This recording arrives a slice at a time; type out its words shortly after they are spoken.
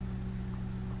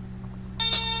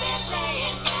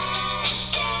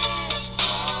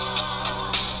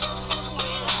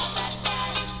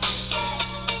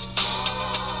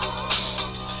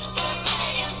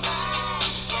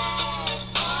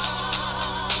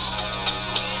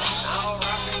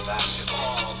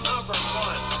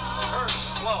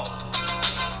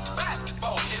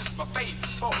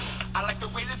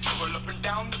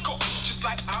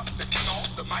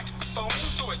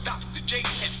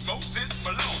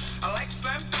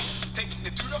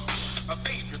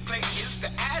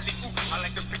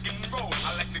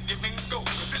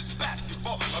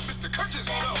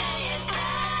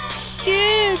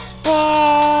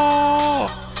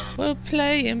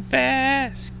playing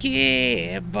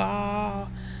basketball.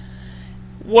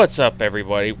 What's up,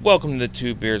 everybody? Welcome to the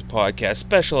Two Beers Podcast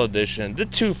Special Edition, the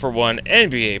 2-for-1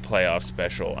 NBA Playoff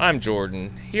Special. I'm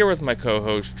Jordan, here with my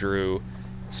co-host Drew,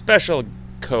 special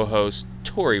co-host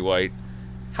Tori White.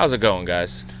 How's it going,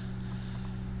 guys?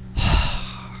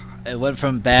 It went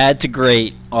from bad to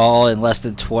great, all in less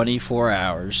than 24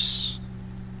 hours.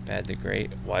 Bad to great?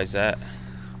 Why is that?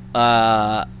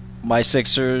 My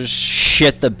Sixers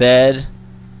shit the bed,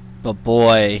 but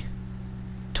boy,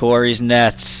 Tori's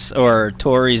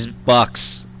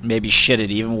Bucks maybe shit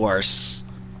it even worse.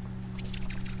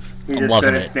 You I'm just loving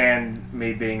couldn't it. stand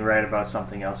me being right about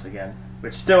something else again,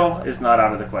 which still is not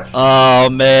out of the question. Oh,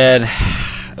 man.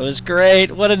 It was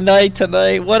great. What a night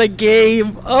tonight. What a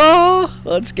game. Oh,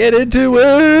 let's get into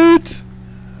it.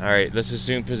 All right, let's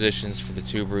assume positions for the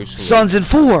two Bruce. Suns in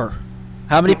 4.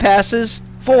 How many passes?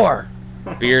 4.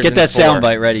 Beers Get in that 4.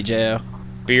 soundbite ready, J.O.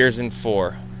 Beers in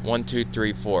 4. 1, 2,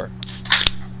 3, 4.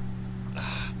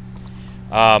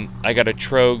 I got a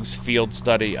Trogs Field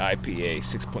Study IPA,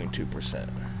 6.2%.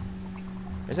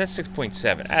 Is that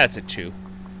 6.7? That's a 2.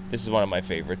 This is one of my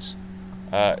favorites.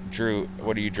 Drew,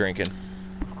 what are you drinking?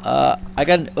 I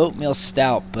got an oatmeal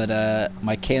stout, but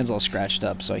my can's all scratched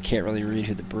up, so I can't really read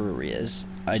who the brewery is.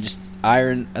 I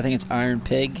think it's Iron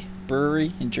Pig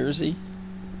Brewery in Jersey.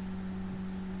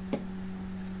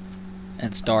 And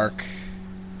it's dark.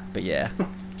 But yeah,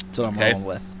 that's what I'm rolling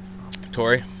with.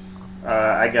 Tori?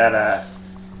 I got a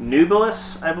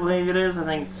Nubulus, I believe it is. I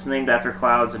think it's named after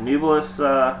clouds. A Nubulus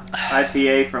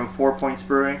IPA from 4 Points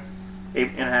Brewing,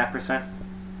 8.5%.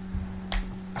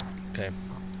 Okay.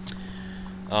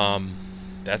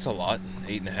 That's a lot.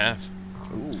 8.5.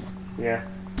 Ooh. Yeah.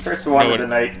 First one of the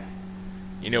night.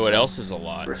 You know what else is a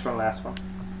lot? First one, last one.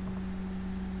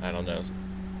 I don't know.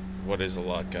 What is a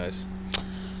lot, guys?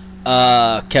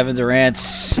 Kevin Durant's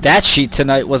stat sheet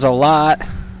tonight was a lot.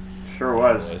 Sure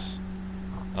was.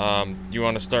 You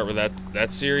want to start with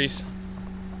that series?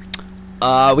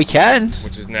 We can.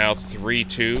 Which is now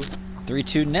 3-2.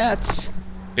 3-2 Nets.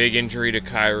 Big injury to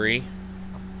Kyrie.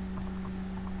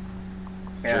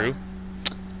 Yeah. Drew?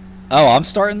 Oh, I'm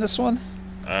starting this one?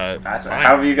 That's Fine.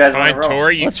 however you guys want Fine, to roll.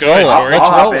 Tori, you Let's go roll ahead, it. Tori. Let's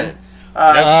I'll roll hop it. in.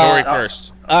 That's Tori uh,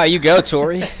 first. You go,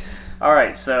 Tori. All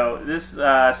right, so this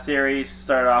series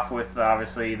started off with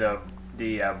obviously the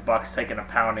Bucks taking a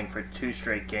pounding for 2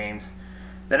 straight games.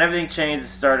 Then everything changed. It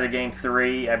started Game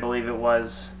 3, I believe it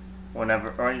was. It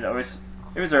was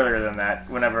earlier than that.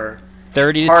 Whenever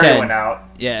 30 to Harden 10. went out,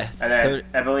 Yeah. and then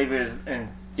I believe it was in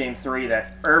Game 3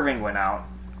 that Irving went out.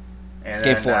 And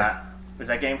Game then, 4. Was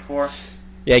that Game 4?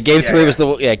 Yeah, Game 3 was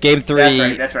Game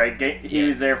 3. That's right. He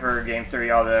was there for Game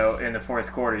 3, although in the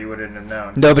fourth quarter you wouldn't have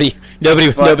known. Nobody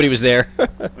was there.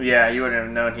 Yeah, you wouldn't have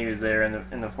known he was there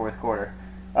in the fourth quarter.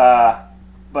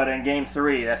 But in Game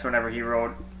 3, that's whenever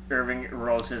Irving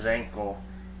rolls his ankle,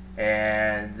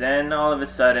 and then all of a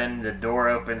sudden the door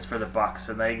opens for the Bucks,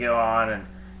 and they go on and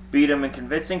beat them in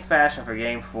convincing fashion for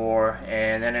Game 4.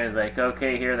 And then it was like,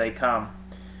 okay, here they come.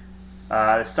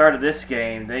 The start of this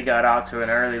game, they got out to an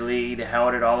early lead,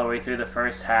 held it all the way through the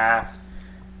first half.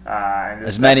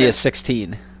 Many as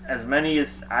 16. As many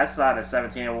as I saw it as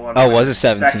 17 at one. Oh, was it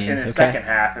 17? In the Okay. second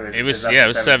half, it was up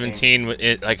to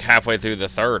 17 like halfway through the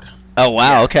third. Oh,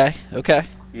 wow. Yeah. Okay.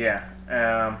 Yeah.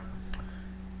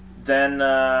 Then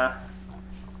the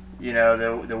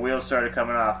wheels started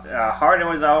coming off. Harden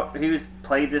was out. He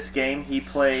played this game. He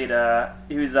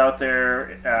was out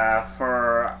there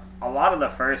for a lot of the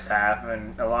first half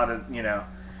and a lot of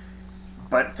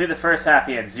But through the first half,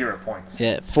 he had 0 points.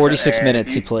 Yeah, 46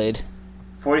 minutes he played.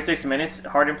 46 minutes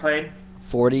Harden played?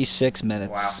 46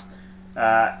 minutes.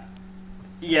 Wow.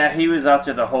 Yeah, he was out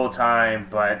there the whole time,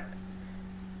 but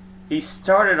he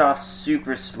started off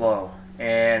super slow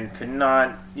and could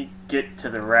not get to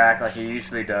the rack like he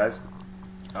usually does.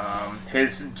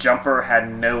 His jumper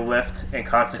had no lift, and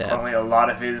consequently a lot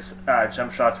of his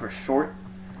jump shots were short.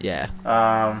 Yeah.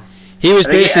 He was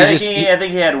basically I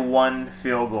think he had one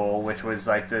field goal, which was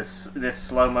like this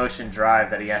slow motion drive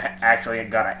that he actually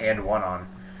got an and one on.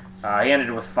 He ended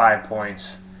with 5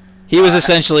 points. He was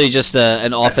essentially just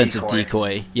an offensive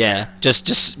decoy. Yeah,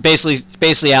 just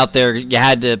basically out there. You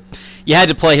had to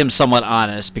play him somewhat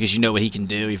honest because you know what he can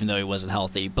do, even though he wasn't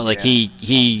healthy. But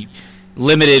he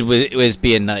limited was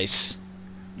being nice.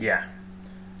 Yeah,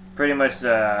 pretty much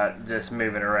just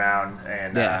moving around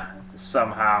and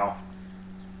somehow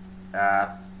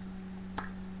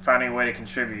finding a way to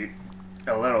contribute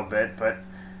a little bit. But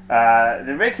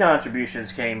the big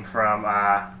contributions came from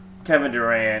Kevin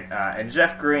Durant and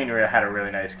Jeff Green had a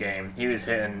really nice game. He was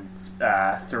hitting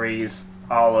threes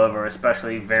all over,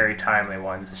 especially very timely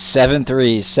ones. 7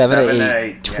 threes, 7 to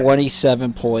 8, 8,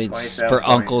 27 points 27 for points.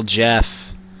 Uncle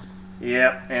Jeff.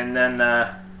 Yep, and then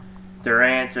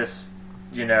Durant just,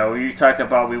 you talk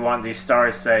about we want these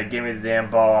stars to say, give me the damn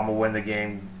ball, I'm going to win the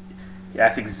game.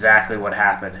 That's exactly what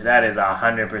happened. That is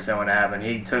 100% what happened.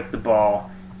 He took the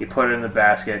ball, he put it in the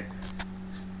basket,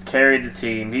 carried the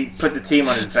team. He put the team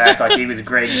on his back like he was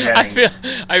Greg Jennings.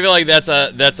 I feel like that's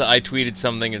a I tweeted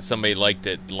something and somebody liked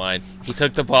it line. He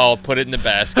took the ball, put it in the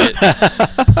basket.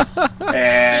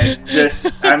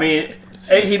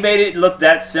 And he made it look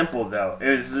that simple, though. It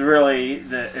was really,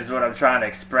 is what I'm trying to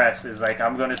express, is like,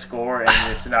 I'm going to score and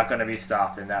it's not going to be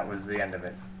stopped, and that was the end of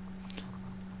it.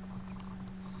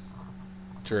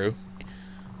 True.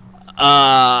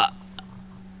 I'll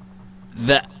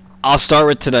start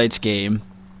with tonight's game.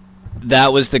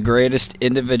 That was the greatest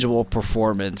individual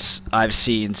performance I've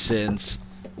seen since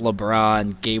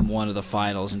LeBron Game 1 of the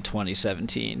Finals in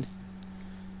 2017.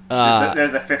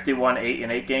 There's a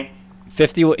 51-8-8 game?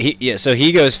 So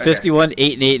he goes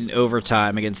 51-8-8 in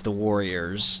overtime against the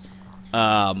Warriors.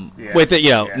 With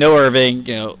it, no Irving,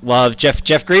 Love.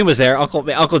 Jeff Green was there.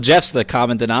 Uncle Jeff's the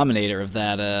common denominator of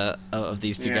that of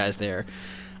these two guys there.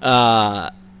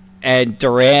 And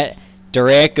Durant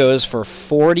goes for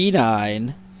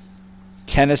 49,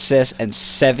 10 assists, and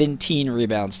 17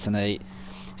 rebounds tonight.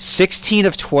 16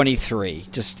 of 23,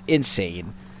 just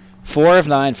insane. 4 of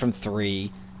 9 from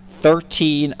 3,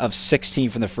 13 of 16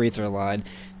 from the free throw line.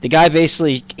 The guy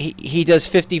basically he does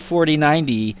 50, 40,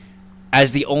 90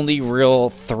 as the only real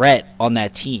threat on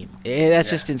that team. That's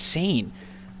just insane.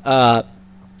 The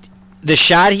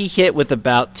shot he hit with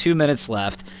about 2 minutes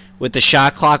left, with the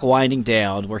shot clock winding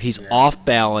down, where he's off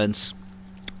balance.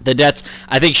 The Nets,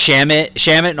 I think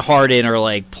Shamet and Harden are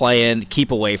like playing keep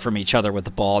away from each other with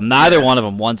the ball. Neither one of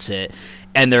them wants it,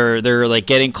 and they're like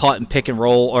getting caught in pick and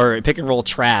roll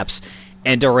traps.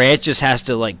 And Durant just has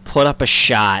to like put up a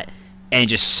shot and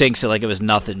just sinks it like it was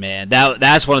nothing, man.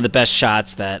 That's one of the best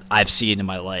shots that I've seen in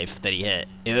my life that he hit.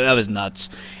 That was nuts.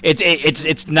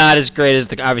 It's not as great as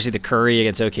obviously the Curry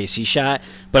against OKC shot,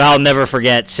 but I'll never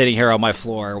forget sitting here on my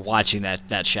floor watching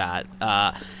that shot.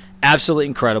 Absolutely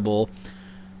incredible.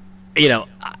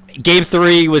 Game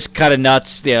 3 was kind of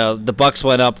nuts. The Bucks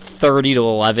went up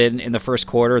 30-11 in the first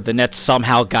quarter. The Nets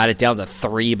somehow got it down to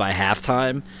 3 by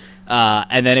halftime.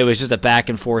 And then it was just a back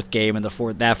and forth game in the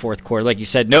fourth quarter. Like you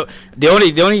said, the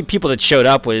only people that showed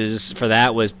up was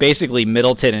basically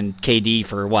Middleton and KD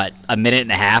for a minute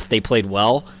and a half. They played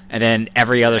well, and then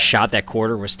every other shot that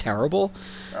quarter was terrible.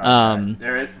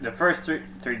 The first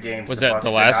three games was the that Bucks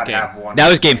the last did game? not have one. That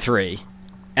was game 3.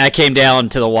 And I came down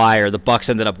to the wire. The Bucks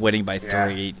ended up winning by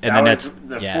 3, and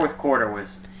the fourth quarter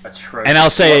was atrocious. And I'll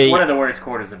say one of the worst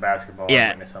quarters of basketball. Yeah, I've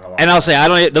witnessed in a long and I'll say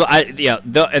time.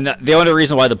 the only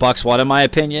reason why the Bucks won, in my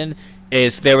opinion,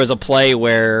 is there was a play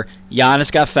where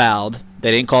Giannis got fouled.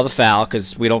 They didn't call the foul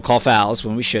because we don't call fouls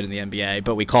when we should in the NBA,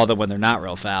 but we call them when they're not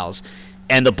real fouls.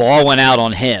 And the ball went out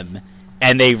on him,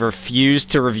 and they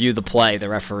refused to review the play, the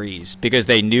referees, because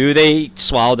they knew they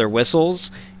swallowed their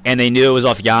whistles, and they knew it was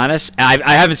off Giannis.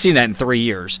 I haven't seen that in 3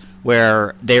 years,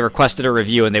 where they requested a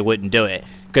review and they wouldn't do it,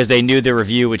 because they knew the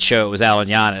review would show it was out on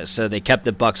Giannis. So they kept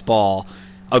the Bucks ball.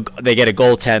 They get a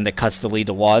goaltend that cuts the lead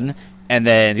to 1, and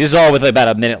then this is all with about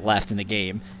a minute left in the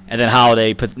game. And then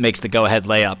Holiday makes the go-ahead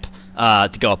layup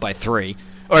to go up by 3.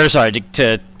 Or, sorry,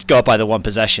 to go up by the 1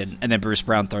 possession, and then Bruce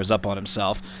Brown throws up on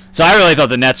himself. So I really thought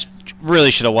the Nets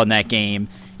really should have won that game.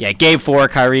 Yeah, game 4,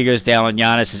 Kyrie goes down on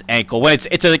Giannis' ankle. When it's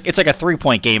like a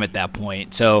 3-point game at that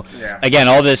point. So again,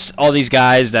 all these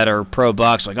guys that are pro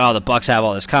Bucks, like, oh, the Bucks have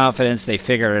all this confidence, they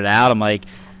figured it out. I'm like,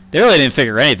 they really didn't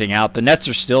figure anything out. The Nets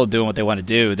are still doing what they want to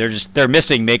do. They're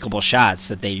missing makeable shots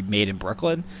that they made in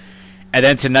Brooklyn. And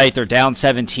then tonight they're down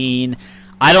 17.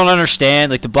 I don't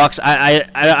understand, like the Bucks. I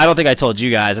don't think I told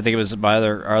you guys. I think it was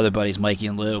our other buddies, Mikey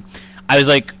and Lou. I was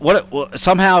like, what?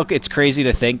 Somehow it's crazy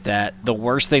to think that the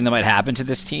worst thing that might happen to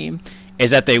this team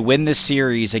is that they win this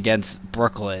series against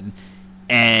Brooklyn,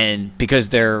 and because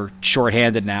they're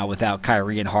shorthanded now without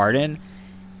Kyrie and Harden,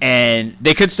 and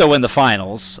they could still win the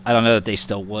finals. I don't know that they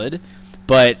still would,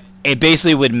 but it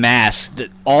basically would mask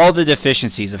all the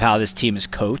deficiencies of how this team is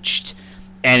coached,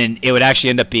 and it would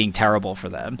actually end up being terrible for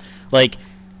them. Like,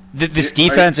 this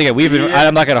defense again.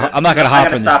 I'm not gonna hop in this. I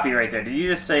gotta stop you right there. Did you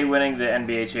just say winning the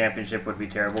NBA championship would be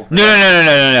terrible?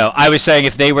 No. I was saying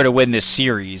if they were to win this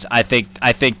series, I think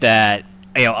that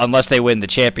unless they win the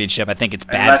championship, I think it's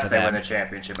bad for them. Unless they win the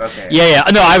championship, okay. Yeah.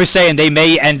 No, I was saying they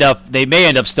may end up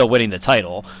still winning the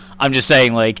title. I'm just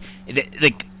saying like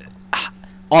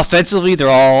offensively, they're.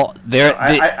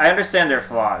 I understand their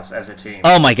flaws as a team.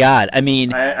 Oh my God! I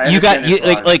mean, I you got understand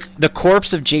their flaws. like the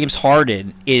corpse of James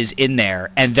Harden is in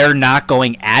there, and they're not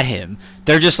going at him.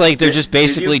 They're just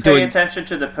basically did you pay doing. attention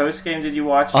to the post game? Did you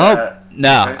watch? Oh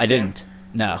no, post-game? I didn't.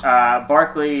 No.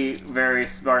 Barkley very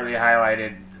smartly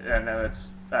highlighted. I know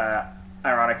it's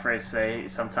ironic phrase to say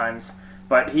sometimes,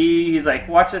 but he's like,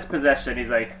 watch this possession. He's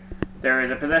like, there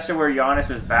is a possession where Giannis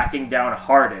was backing down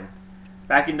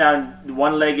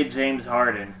one-legged James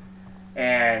Harden,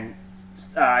 and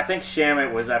I think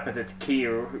Shamet was up at the key,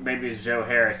 or maybe it was Joe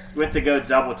Harris, went to go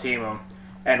double team him,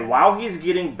 and while he's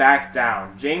getting back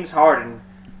down, James Harden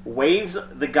waves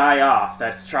the guy off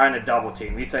that's trying to double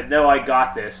team. He said, "No, I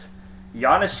got this."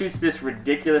 Giannis shoots this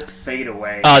ridiculous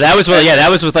fadeaway. Oh, that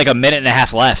was with like a minute and a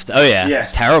half left. Oh yeah, Yeah.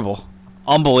 It's terrible,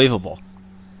 unbelievable.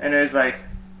 And it was like,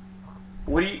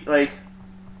 what do you like?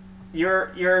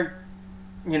 You're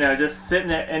just sitting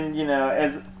there, and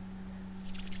as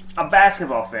a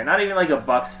basketball fan, not even like a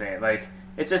Bucks fan, like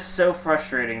it's just so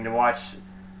frustrating to watch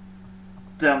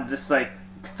them just like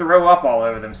throw up all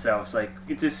over themselves. Like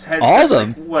it just has all of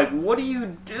them. Like what are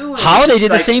you doing? Holiday did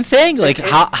the Like, same thing. Like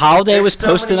Holiday was so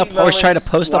posting many up, always trying to moments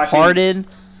post up watching- Harden.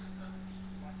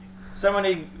 So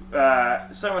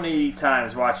many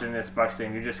times watching this Bucks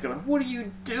team, you're just going, "What are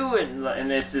you doing?"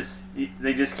 And it's just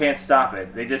they just can't stop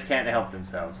it. They just can't help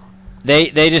themselves.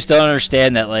 They just don't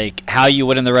understand that like how you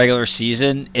win in the regular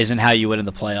season isn't how you win in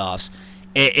the playoffs.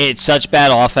 It's such bad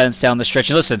offense down the stretch.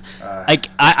 And listen,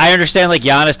 I understand like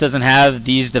Giannis doesn't have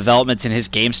these developments in his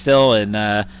game still, and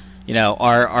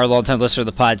our longtime listener of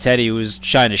the pod, Teddy, was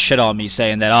trying to shit on me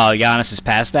saying that Giannis is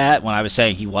past that when I was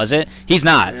saying he wasn't. He's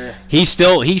not. Yeah. He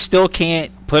still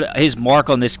can't put his mark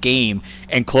on this game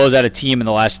and close out a team in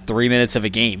the last 3 minutes of a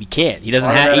game. He can't. He doesn't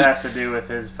All have. that has to do with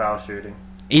his foul shooting.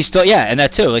 He's still, and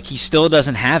that too. Like he still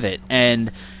doesn't have it,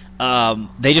 and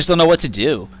they just don't know what to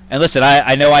do. And listen,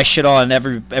 I know I shit on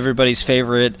everybody's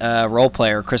favorite role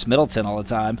player, Chris Middleton, all the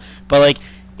time, but like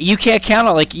you can't count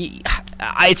on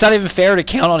it's not even fair to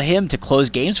count on him to close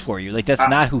games for you. Like that's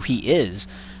not who he is.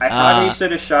 I thought he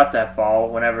should have shot that ball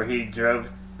whenever he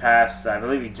drove past. I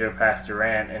believe he drove past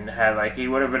Durant and had he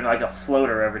would have been like a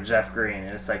floater over Jeff Green.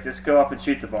 And it's like just go up and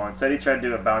shoot the ball. Instead, he tried to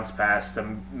do a bounce pass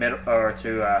to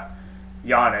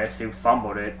Giannis, who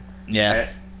fumbled it. Yeah.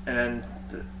 And then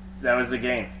that was the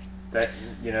game. That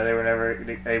they were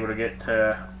never able to get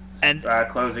to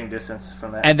closing distance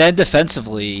from that. And then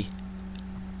defensively,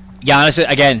 Giannis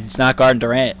again, he's not guarding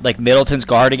Durant. Like Middleton's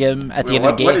guarding him at the end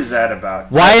of the game. What is that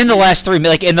about? Why in the last 3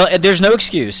 minutes? There's no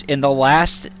excuse. In the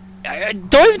last,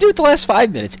 don't even do it the last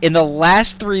 5 minutes. In the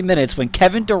last 3 minutes, when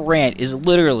Kevin Durant is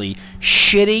literally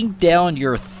shitting down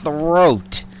your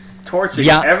throat, torching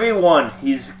everyone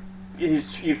you've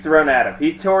thrown at him.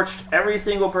 He torched every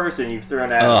single person you've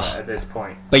thrown at him at this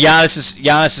point. But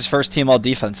Giannis' first team all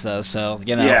defense though, so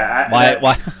why?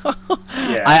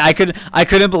 Yeah. I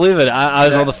couldn't believe it. I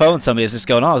was on the phone with somebody as this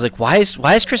going on. I was like, why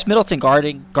is Chris Middleton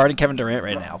guarding Kevin Durant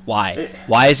right now? Why?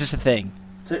 Why is this a thing?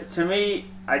 To me,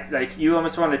 you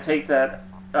almost want to take that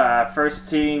first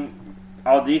team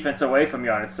all defense away from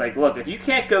you. And it's like, look, if you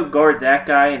can't go guard that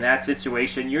guy in that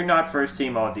situation, you're not first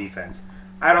team all defense.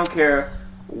 I don't care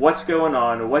what's going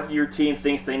on, what your team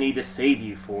thinks they need to save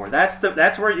you for. That's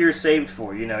what you're saved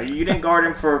for. You didn't guard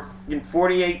him for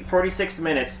 46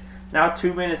 minutes. Now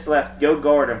 2 minutes left. Go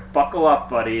guard him. Buckle up,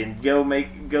 buddy, and go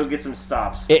get some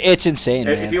stops. It's insane,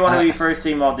 man. If you want to be first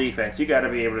team all defense, you got to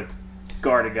be able to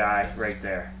guard a guy right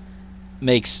there.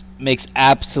 Makes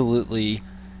absolutely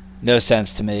no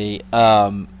sense to me.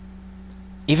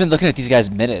 Even looking at these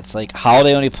guys' minutes, like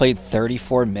Holiday only played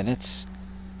 34 minutes.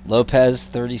 Lopez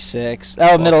 36.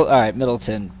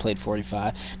 Middleton played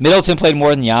 45. Middleton played more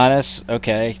than Giannis.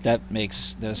 Okay, that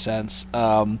makes no sense.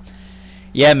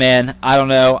 Yeah, man, I don't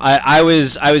know. I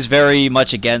was very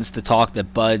much against the talk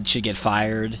that Bud should get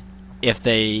fired if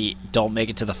they don't make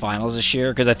it to the finals this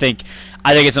year, because I think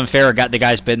it's unfair. The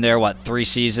guy's been there 3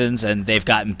 seasons, and they've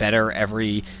gotten better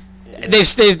every.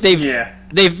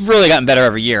 They've really gotten better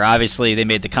every year. Obviously, they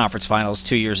made the conference finals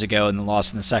 2 years ago and then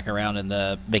lost in the second round in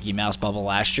the Mickey Mouse bubble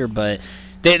last year. But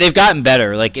they've gotten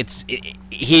better.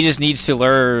 He just needs to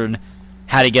learn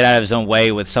how to get out of his own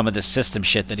way with some of the system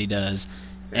shit that he does,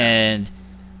 and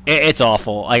it's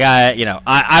awful.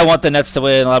 I want the Nets to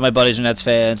win. A lot of my buddies are Nets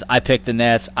fans. I picked the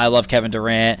Nets. I love Kevin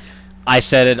Durant. I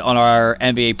said it on our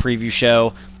NBA preview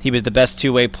show. He was the best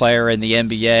two-way player in the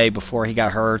NBA before he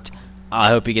got hurt. I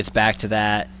hope he gets back to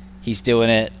that. He's doing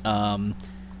it. God,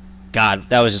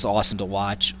 that was just awesome to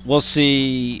watch. We'll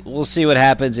see what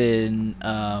happens in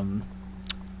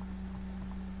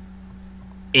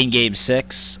Game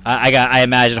 6. I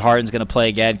imagine Harden's going to play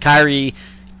again. Kyrie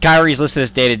Kyrie's listed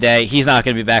as day-to-day. He's not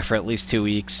going to be back for at least 2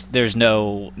 weeks. There's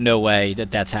no way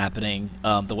that's happening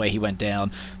the way he went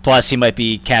down. Plus, he might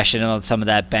be cashing in on some of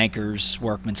that bankers'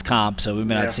 workman's comp, so we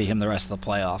may not see him the rest of the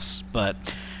playoffs. But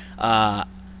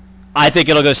I think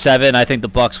it'll go 7. I think the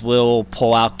Bucks will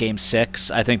pull out Game 6.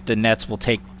 I think the Nets will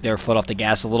take their foot off the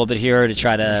gas a little bit here to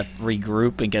try to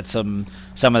regroup and get some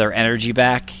of their energy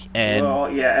back. And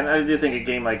and I do think a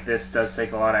game like this does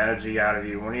take a lot of energy out of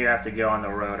you. When you have to go on the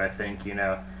road, I think,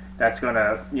 that's going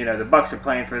to, the Bucks are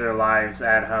playing for their lives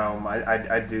at home.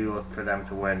 I do look for them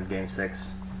to win Game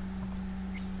 6.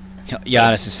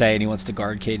 Giannis is saying he wants to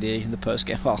guard KD in the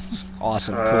postgame. Well,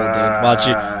 awesome, cool, dude.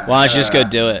 Why don't you just go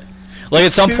do it? Like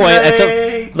at some point,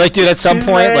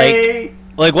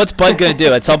 like what's Bud gonna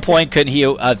do? At some point, couldn't he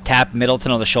have tapped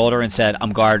Middleton on the shoulder and said,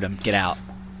 "I'm guarding him, get out"?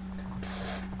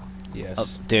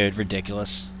 Yes, dude,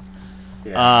 ridiculous.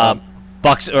 Yeah.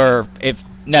 Bucks or if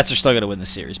Nets are still gonna win the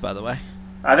series, by the way.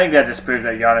 I think that just proves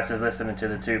that Giannis is listening to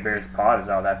the Two Bears pod. Is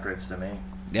all that proves to me.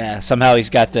 Yeah, somehow he's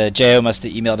got the Jo must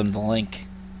have emailed him the link.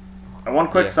 And one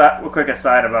quick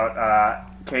aside about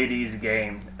KD's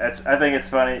game. I think it's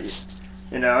funny.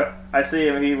 I see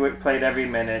him. He played every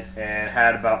minute and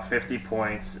had about 50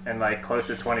 points and like close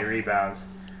to 20 rebounds.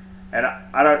 And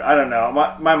I don't know.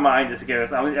 My mind just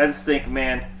goes. I just think,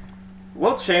 man,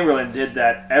 Wilt Chamberlain did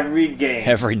that every game,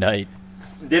 every night.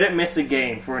 Didn't miss a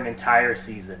game for an entire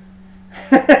season.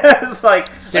 It's like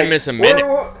didn't miss a minute.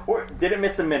 Didn't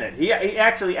miss a minute. He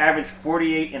actually averaged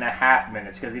 48 and a half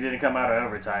minutes because he didn't come out of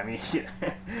overtime.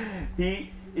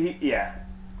 Yeah.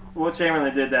 Wilt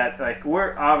Chamberlain did that. Like,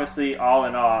 we're obviously all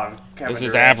in awe of Kevin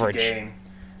Durant's game.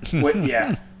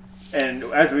 And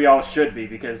as we all should be,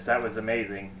 because that was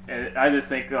amazing. And I just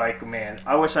think, like, man,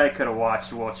 I wish I could have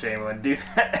watched Wilt Chamberlain do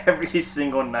that every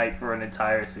single night for an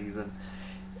entire season.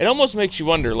 It almost makes you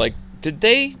wonder, like, did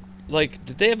they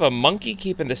have a monkey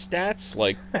keeping the stats?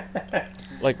 Like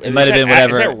it might have been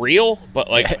whatever. Is that real? But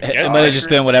it might have just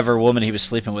been whatever woman he was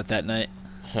sleeping with that night.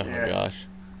 Oh my gosh.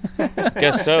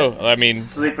 Guess so. I mean,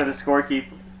 sleep with the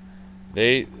scorekeepers.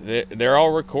 They're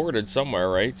all recorded somewhere,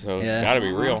 right? So it's got to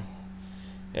be real.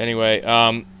 Anyway,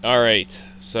 all right.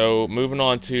 So moving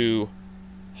on to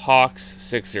Hawks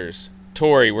Sixers.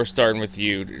 Tori, we're starting with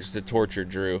you. Just to torture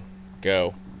Drew.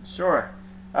 Go. Sure.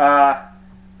 I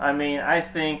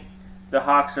think the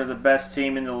Hawks are the best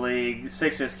team in the league. The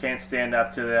Sixers can't stand up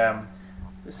to them.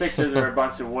 The Sixers are a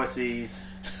bunch of wussies.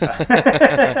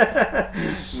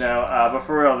 No, but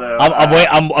for real though,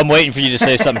 I'm waiting for you to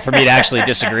say something for me to actually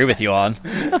disagree with you on.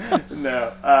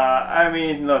 No,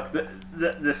 look,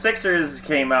 the Sixers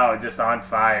came out just on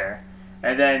fire,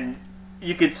 and then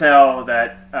you could tell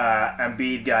that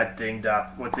Embiid got dinged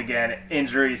up once again.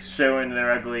 Injuries showing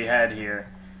their ugly head here,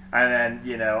 and then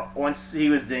once he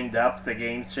was dinged up, the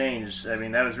game changed. I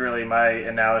mean, that was really my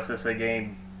analysis of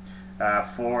game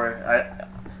 4.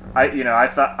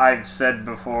 I've said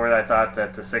before that I thought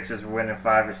that the Sixers were winning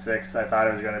 5 or 6. I thought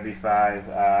it was going to be 5.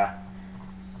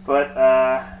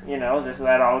 Just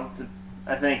that all.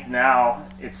 I think now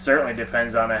it certainly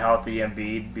depends on a healthy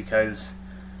Embiid, because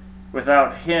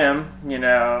without him,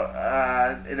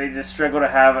 they just struggle to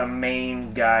have a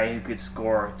main guy who could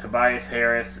score. Tobias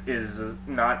Harris is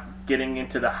not getting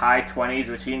into the high 20s,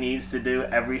 which he needs to do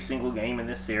every single game in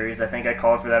this series. I think I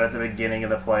called for that at the beginning of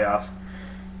the playoffs.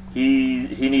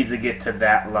 He needs to get to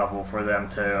that level for them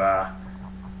to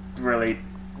really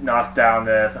knock down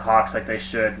the Hawks like they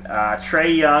should.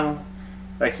 Trae Young,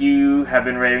 like you have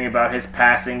been raving about, his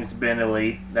passing's been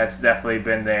elite. That's definitely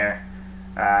been there.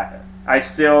 I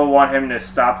still want him to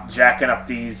stop jacking up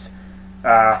these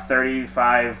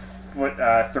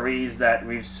 35-foot threes that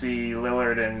we see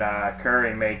Lillard and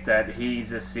Curry make, that he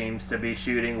just seems to be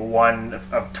shooting 1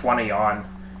 of 20 on,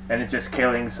 and it's just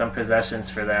killing some possessions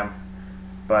for them.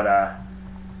 But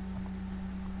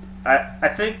I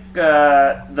think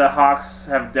the Hawks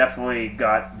have definitely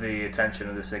got the attention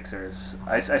of the Sixers.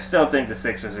 I still think the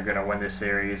Sixers are going to win this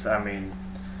series. I mean,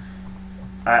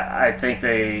 I think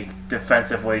they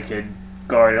defensively could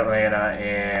guard Atlanta,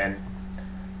 and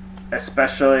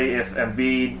especially if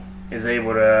Embiid is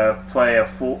able to play a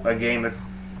game at,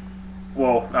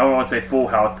 well, I don't want to say full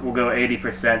health. We'll go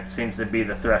 80% seems to be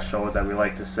the threshold that we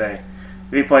like to say.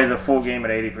 If he plays a full game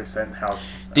at 80% health.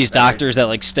 These doctors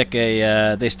that stick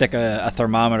a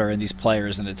thermometer in these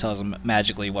players, and it tells them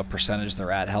magically what percentage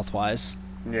they're at health wise.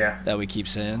 Yeah. That we keep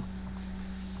saying.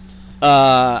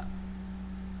 I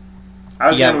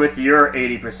was going with your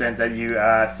 80% that you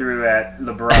threw at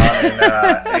LeBron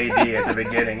and AD at the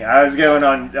beginning. I was going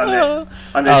on the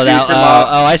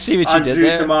I see what you did Drew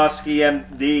there. Tomoski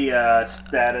MD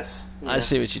status. I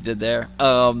see what you did there.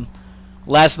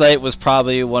 last night was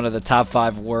probably one of the top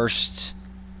 5 worst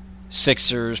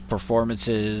Sixers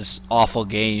performances, awful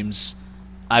games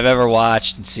I've ever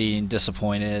watched and seen.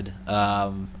 Disappointed,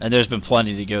 and there's been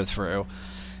plenty to go through.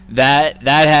 That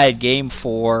had Game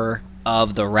 4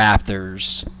 of the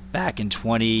Raptors back in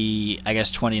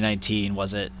 2019,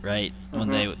 was it, right? When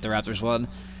the Raptors won,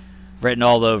 written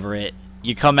all over it.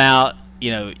 You come out,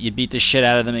 you beat the shit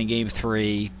out of them in Game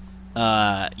 3.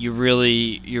 You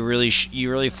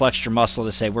really flexed your muscle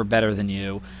to say we're better than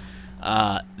you.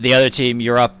 The other team,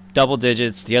 you're up double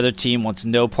digits. The other team wants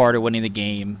no part of winning the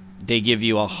game. They give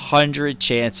you 100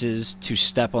 chances to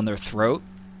step on their throat,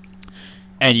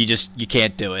 and you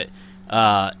can't do it.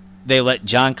 They let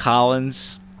John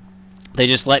Collins. They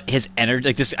just let his energy,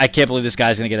 like this. I can't believe this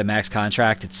guy's gonna get a max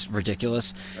contract. It's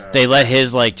ridiculous. They let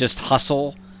his just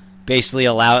hustle, basically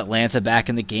allow Atlanta back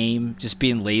in the game, just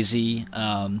being lazy.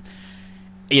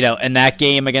 In that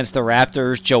game against the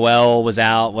Raptors, Joel was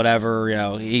out,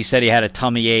 whatever. He said he had a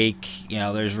tummy ache.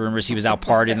 There's rumors he was out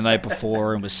partying the night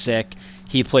before and was sick.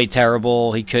 He played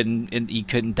terrible. He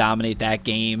couldn't dominate that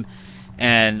game.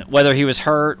 And whether he was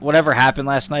hurt, whatever happened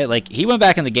last night, he went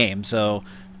back in the game. So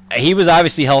he was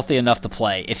obviously healthy enough to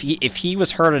play. If he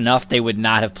was hurt enough, they would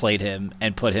not have played him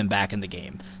and put him back in the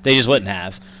game. They just wouldn't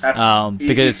have. Because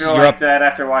you feel like that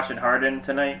after watching Harden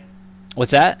tonight?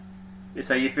 What's that?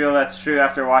 So you feel that's true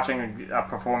after watching a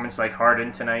performance like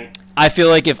Harden tonight? I feel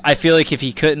like if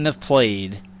he couldn't have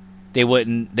played, they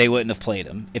wouldn't have played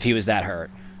him if he was that hurt.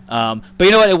 But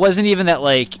you know what? It wasn't even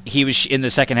that he was in the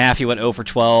second half. He went 0 for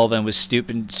 12 and was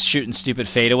shooting stupid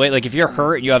fadeaway. If you're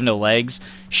hurt and you have no legs,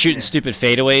 shooting stupid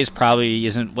fadeaways probably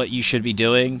isn't what you should be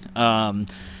doing. And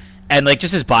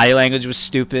just his body language was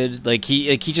stupid.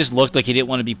 He just looked like he didn't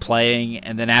want to be playing.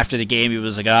 And then after the game, he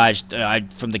was like, I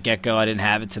from the get go, I didn't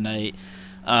have it tonight.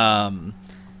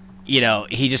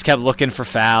 He just kept looking for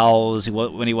fouls.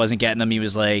 When he wasn't getting them, he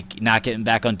was not getting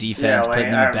back on defense,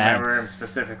 putting them in back. I remember him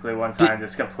specifically one time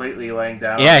just completely laying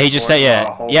down. Yeah, he just said,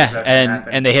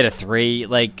 and they hit a 3,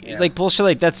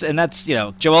 bullshit, that's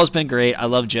Joel's been great. I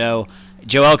love Joe.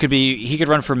 Joel could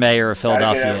run for mayor of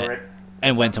Philadelphia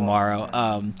and win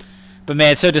tomorrow. But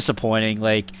man, it's so disappointing.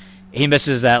 He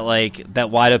misses that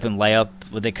wide open layup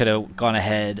where they could have gone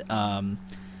ahead.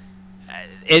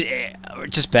 It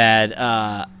just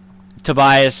bad.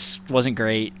 Tobias wasn't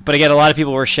great, but again, a lot of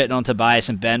people were shitting on Tobias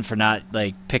and Ben for not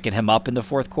picking him up in the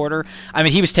fourth quarter. I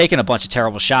mean, he was taking a bunch of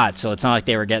terrible shots, so it's not like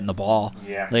they were getting the ball.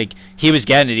 Yeah. He was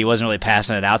getting it, he wasn't really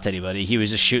passing it out to anybody. He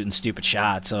was just shooting stupid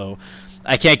shots. So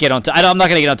I can't get on. I'm not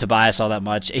going to get on Tobias all that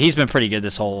much. He's been pretty good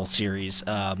this whole series.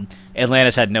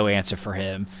 Atlanta's had no answer for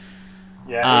him.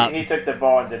 Yeah, he took the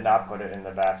ball and did not put it in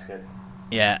the basket.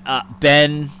 Yeah,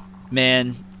 Ben,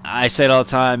 man. I say it all the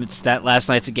time. It's that last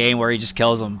night's a game where he just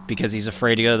kills them because he's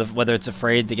afraid to go. Whether it's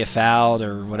afraid to get fouled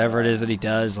or whatever it is that he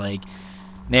does,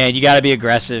 man, you got to be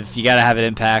aggressive. You got to have an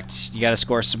impact. You got to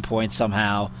score some points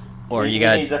somehow, or he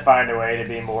needs to find a way to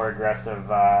be more aggressive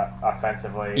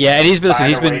offensively. Yeah, and he's been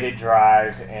to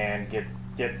drive and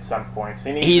get some points.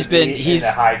 He's been in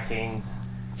the high teens.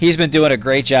 He's been doing a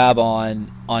great job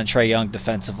on Trae Young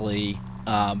defensively.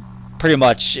 Pretty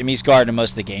much, I mean, he's guarding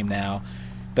most of the game now.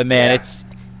 But man, it's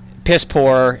piss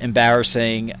poor,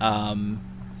 embarrassing. I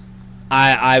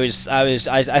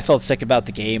felt sick about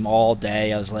the game all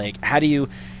day. I was like, how do you?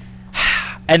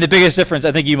 And the biggest difference,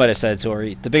 I think you might have said it,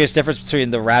 Tori. The biggest difference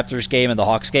between the Raptors game and the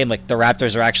Hawks game, the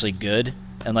Raptors are actually good,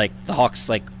 and the Hawks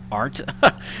aren't.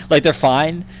 They're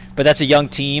fine, but that's a young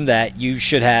team that you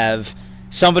should have.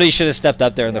 Somebody should have stepped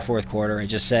up there in the fourth quarter and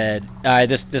just said,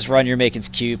 "This run you're making's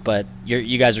cute, but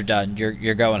you guys are done.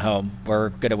 You're going home. We're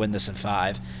gonna win this in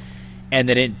 5." And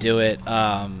they didn't do it.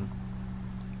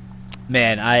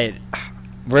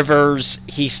 Rivers,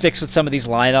 he sticks with some of these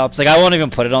lineups. I won't even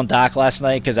put it on Doc last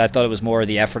night because I thought it was more of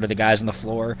the effort of the guys on the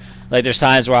floor. There's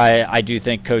times where I do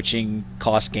think coaching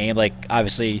costs game.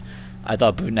 Obviously, I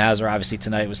thought Budenholzer obviously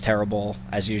tonight was terrible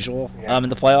as usual in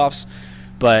the playoffs.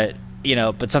 But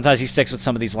sometimes he sticks with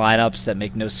some of these lineups that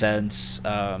make no sense.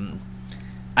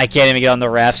 I can't even get on the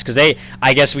refs because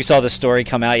I guess we saw the story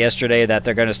come out yesterday that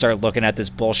they're going to start looking at this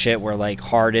bullshit where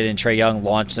Harden and Trae Young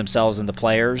launched themselves into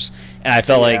players, and I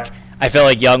felt like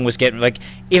Young was getting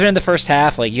even in the first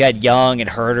half, you had Young and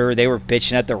Herter, they were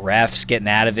bitching at the refs, getting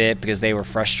out of it because they were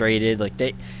frustrated.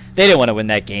 They didn't want to win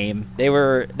that game. They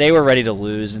were ready to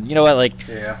lose, and you know what?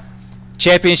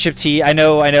 Championship team. I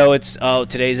know. It's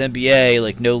today's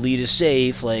NBA. No lead is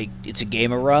safe. It's a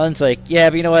game of runs. Yeah,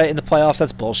 but you know what? In the playoffs,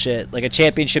 that's bullshit. A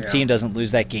championship team doesn't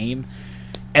lose that game.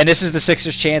 And this is the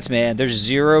Sixers' chance, man. There's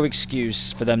zero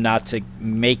excuse for them not to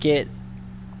make it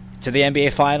to the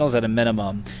NBA Finals at a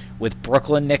minimum. With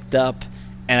Brooklyn nicked up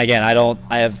and again, I don't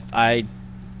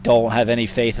have any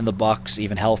faith in the Bucks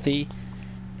even healthy.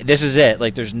 This is it.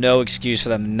 Like, there's no excuse for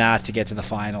them not to get to the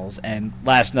finals. And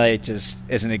last night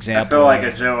just is an example. I feel like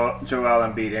a Joel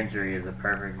Embiid injury is a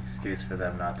perfect excuse for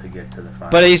them not to get to the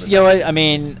finals. But he's, you know what? I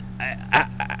mean,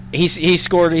 he's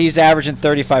scored. He's averaging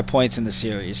 35 points in the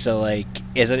series. So like,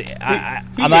 is it?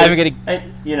 I'm not even gonna.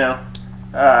 You know,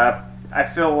 I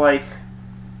feel like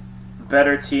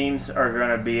better teams are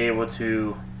going to be able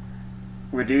to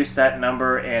reduce that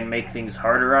number and make things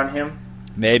harder on him.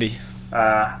 Maybe.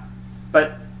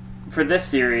 But for this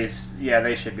series, yeah,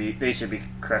 they should be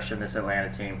crushing this Atlanta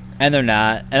team. And they're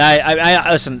not. And I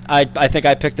listen. I think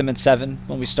I picked them in 7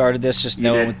 when we started this, just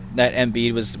knowing that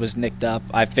Embiid was nicked up.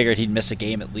 I figured he'd miss a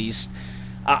game at least.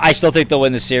 I still think they'll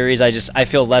win the series. I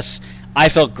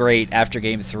felt great after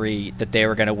Game 3 that they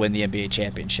were going to win the NBA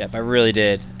championship. I really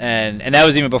did, and that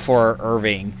was even before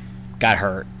Irving got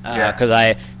hurt. Because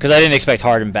I didn't expect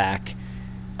Harden back.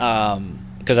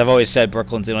 Because I've always said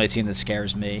Brooklyn's the only team that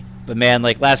scares me. But man,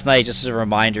 like last night, just as a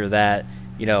reminder that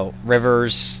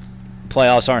Rivers,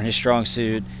 playoffs aren't his strong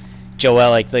suit. Joel,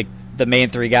 like the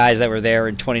main 3 guys that were there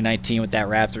in 2019 with that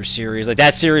Raptors series, like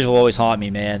that series will always haunt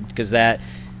me, man. Because that,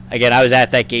 again, I was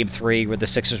at that Game 3 where the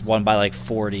Sixers won by like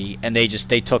 40, and they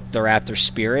took the Raptors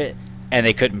spirit and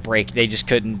they just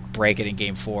couldn't break it in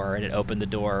Game 4, and it opened the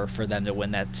door for them to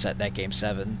win that Game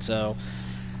 7. So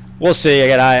we'll see.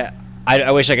 Again,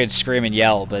 I wish I could scream and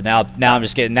yell, but now I'm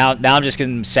just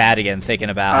getting sad again thinking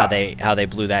about how they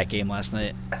blew that game last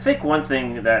night. I think one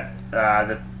thing that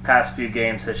the past few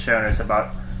games has shown us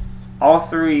about all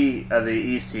 3 of the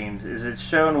East teams is it's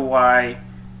shown why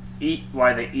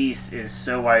the East is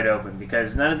so wide open,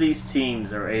 because none of these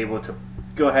teams are able to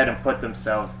go ahead and put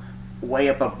themselves way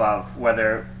up above.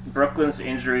 Whether Brooklyn's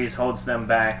injuries holds them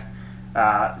back,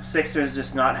 Sixers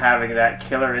just not having that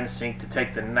killer instinct to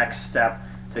take the next step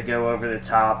to go over the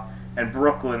top, and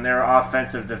Brooklyn, their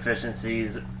offensive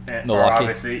deficiencies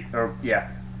Milwaukee,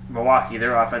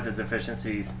 their offensive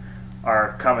deficiencies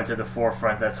are coming to the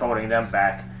forefront. That's holding them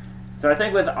back. So I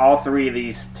think with all 3 of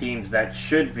these teams, that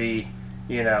should be,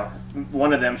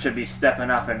 one of them should be stepping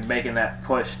up and making that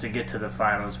push to get to the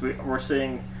finals. We're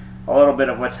seeing a little bit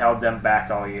of what's held them back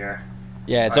all year.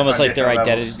 Yeah, it's almost like their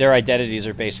identities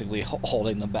are basically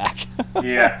holding them back.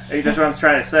 Yeah, that's what I'm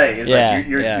trying to say. Is like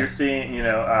you're seeing,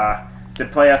 the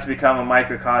playoffs become a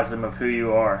microcosm of who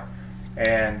you are,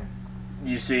 and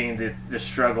you're seeing the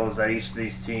struggles that each of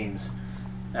these teams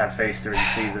have faced through the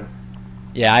season.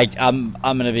 Yeah, I'm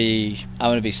gonna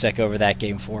be sick over that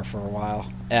Game 4 for a while.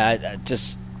 It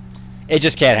just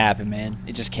can't happen, man.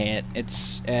 It just can't.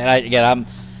 I get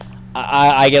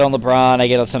on LeBron. I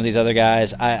get on some of these other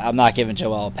guys. I'm not giving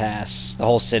Joel a pass. The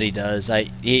whole city does.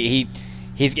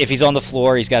 If he's on the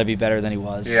floor, he's got to be better than he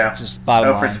was. Yeah. Just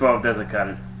bottom line. 0 for 12 doesn't cut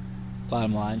it.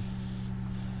 Bottom line.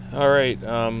 All right.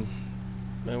 And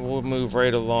we'll move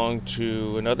right along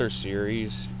to another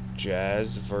series: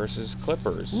 Jazz versus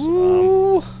Clippers.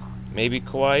 Maybe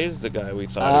Kawhi is the guy we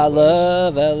thought. I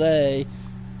love LA.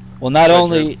 Well, not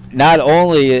only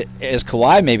is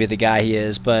Kawhi maybe the guy he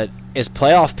is, but is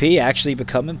Playoff P actually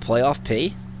becoming Playoff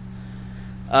P?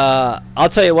 I'll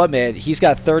tell you what, man. He's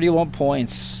got 31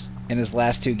 points in his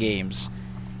last 2 games.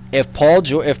 If Paul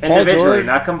George,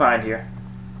 not combined here.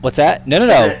 What's that?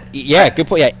 No. Yeah, good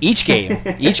point. Yeah, each game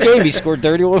he scored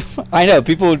 31. I know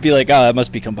people would be like, "Oh, that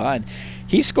must be combined."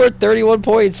 He scored 31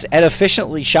 points and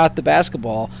efficiently shot the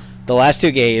basketball the last 2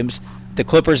 games. The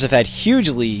Clippers have had huge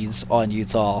leads on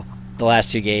Utah the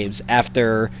last 2 games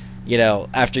after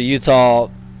Utah,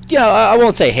 I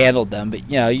won't say handled them, but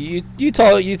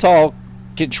Utah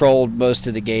controlled most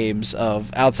of the games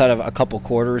outside of a couple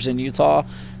quarters in Utah.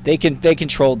 They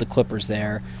controlled the Clippers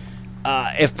there.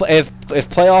 If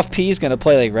playoff P is going to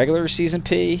play like regular season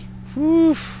P,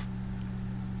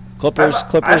 Clippers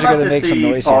are going to make some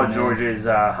noise. Paul George's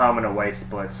home and away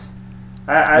splits.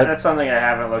 That's something I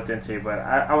haven't looked into, but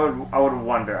I would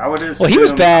wonder. I would assume. Well, he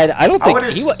was bad. I don't think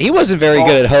he wasn't very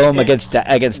good at home against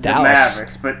Dallas.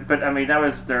 Mavericks, but I mean that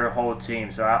was their whole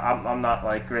team, so I'm not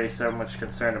like really so much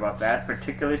concerned about that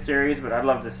particular series. But I'd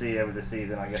love to see over the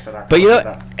season. I guess I'd. But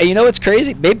you know what's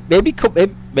crazy? Maybe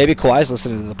Kawhi's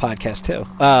listening to the podcast too,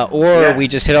 we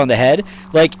just hit on the head.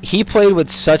 Like he played with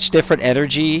such different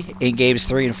energy in games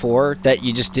 3 and 4 that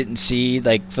you just didn't see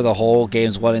like for the whole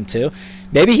games 1 and 2.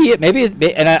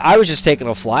 I was just taking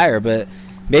a flyer, but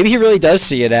maybe he really does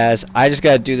see it as I just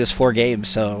got to do this 4 games.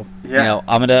 So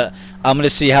I'm gonna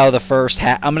see how the first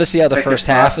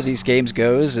half of these games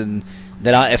goes, and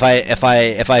then if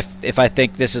I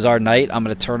think this is our night, I'm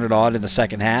gonna turn it on in the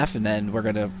second half, and then we're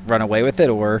gonna run away with it,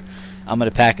 or I'm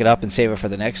gonna pack it up and save it for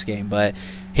the next game. But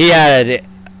he had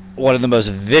one of the most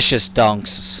vicious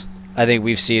dunks I think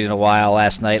we've seen in a while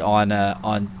last night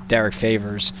on Derek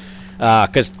Favors,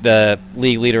 because the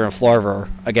league leader in Florida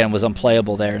again was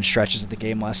unplayable there in stretches of the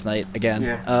game last night again.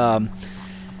 Yeah.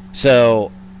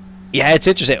 So yeah, it's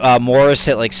interesting. Morris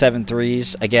hit like 7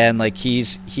 threes again. Like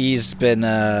he's been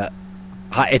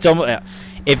it's almost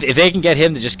if they can get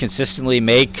him to just consistently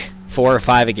make 4 or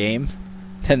 5 a game,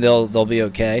 then they'll be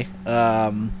okay.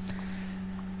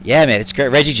 Yeah, man, it's great.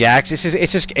 Reggie Jackson.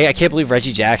 It's just I can't believe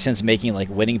Reggie Jackson's making like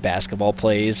winning basketball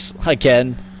plays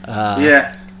again.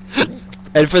 Yeah.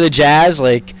 And for the Jazz,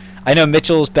 like I know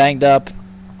Mitchell's banged up.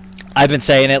 I've been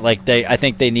saying it. Like I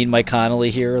think they need Mike Conley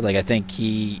here. Like I think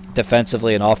he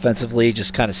defensively and offensively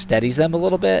just kind of steadies them a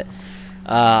little bit.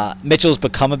 Mitchell's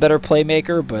become a better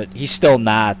playmaker, but he's still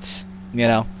not. You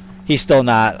know, he's still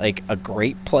not like a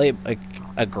great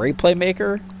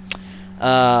playmaker.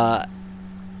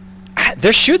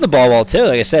 They're shooting the ball well too.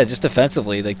 Like I said, just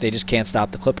defensively, like they just can't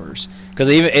stop the Clippers. Because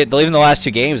even the last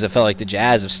 2 games, it felt like the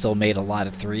Jazz have still made a lot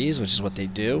of threes, which is what they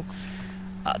do.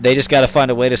 They just got to find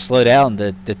a way to slow down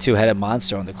the two-headed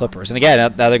monster on the Clippers. And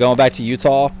again, now they're going back to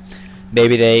Utah.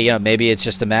 Maybe maybe it's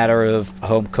just a matter of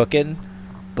home cooking,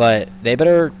 but they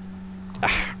better.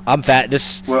 I'm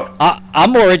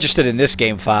more interested in this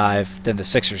Game 5 than the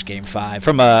Sixers Game 5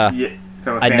 from a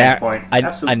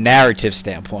narrative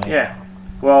standpoint. Yeah.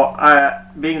 Well,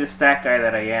 being the stat guy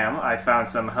that I am, I found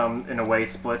some home and away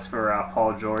splits for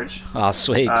Paul George. Oh,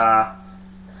 sweet.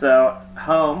 So,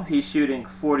 home, he's shooting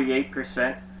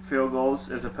 48% field goals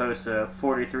as opposed to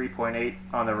 43.8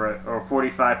 on the road, or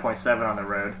 45.7 on the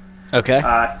road. Okay.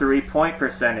 3-point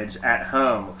percentage at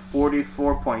home,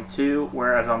 44.2,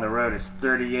 whereas on the road is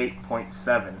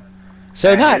 38.7.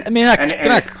 So and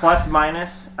it's plus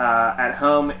minus at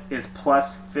home is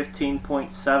plus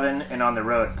 15.7 and on the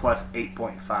road plus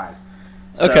 8.5.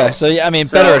 Okay, so yeah, I mean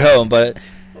better at home, but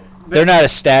they're not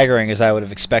as staggering as I would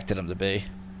have expected them to be.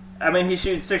 I mean, he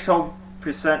shoots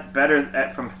 6% better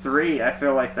from 3. I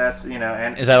feel like that's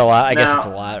and is that a lot? I guess it's a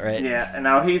lot, right? Yeah, and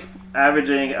now he's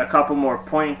averaging a couple more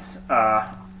points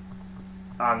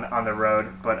on the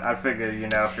road, but I figure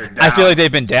if you're down, I feel like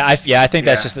they've been down. I think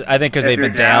that's just because they've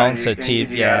been down. So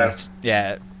teams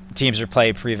are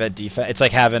playing prevent defense. It's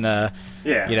like having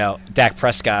Dak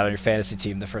Prescott on your fantasy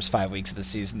team the first 5 weeks of the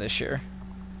season this year.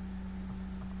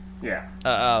 Yeah.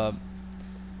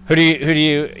 Who do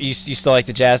you still like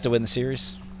the Jazz to win the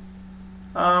series?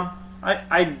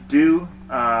 I do.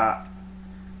 I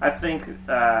think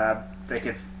they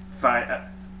could find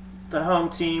the home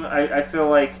team. I feel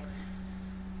like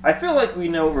we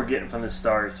know what we're getting from the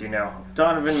Stars.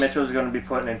 Donovan Mitchell is going to be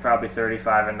putting in probably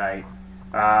 35 a night.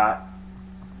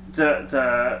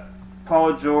 The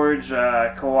Paul George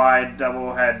Kawhi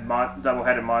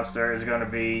double-headed monster is going to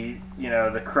be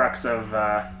the crux of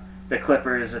the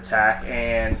Clippers attack,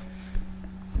 and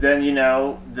then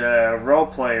the role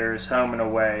players home and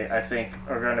away I think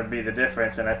are going to be the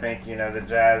difference, and I think the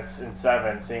Jazz in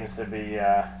 7 seems to be.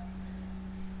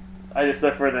 I just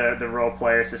look for the role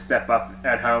players to step up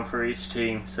at home for each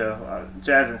team. So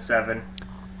Jazz in 7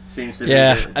 seems to be.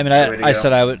 Yeah, I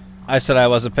said I would. I said I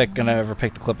wasn't going to ever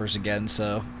pick the Clippers again.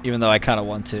 So even though I kind of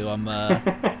want to,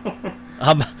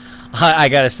 I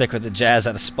got to stick with the Jazz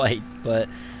out of spite. But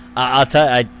I'll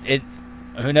tell you,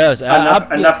 who knows?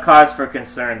 Enough cause for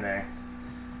concern there.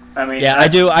 I mean, yeah, I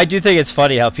do think it's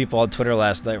funny how people on Twitter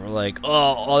last night were like,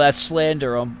 "Oh, that's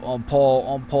slander on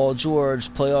Paul George,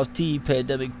 playoff T,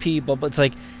 pandemic P." But it's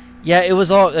like, yeah, it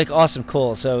was all like awesome,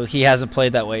 cool. So he hasn't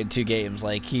played that way in 2 games.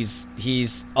 Like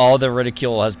he's all the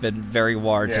ridicule has been very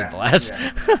warranted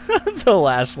the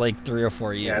last like 3 or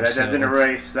 4 years. Yeah, that doesn't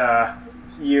erase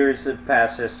years of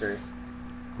past history.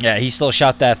 Yeah, he still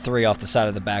shot that 3 off the side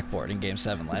of the backboard in Game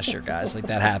 7 last year, guys. Like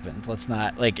that happened. Let's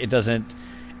not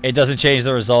it doesn't change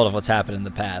the result of what's happened in the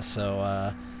past.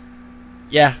 So,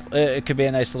 it could be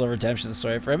a nice little redemption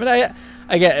story for him. And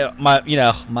I get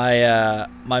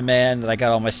my man that I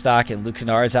got all my stock in, Luke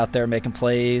Kennard's out there making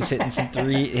plays, hitting some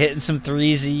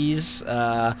threesies.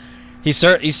 He's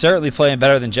certainly playing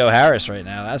better than Joe Harris right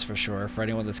now. That's for sure. For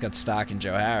anyone that's got stock in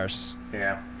Joe Harris.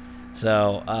 Yeah.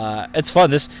 So it's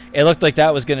fun. It looked like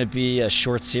that was going to be a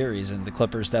short series, and the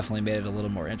Clippers definitely made it a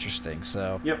little more interesting.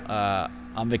 So yep.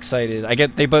 I'm excited.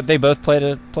 They both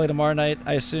play tomorrow night,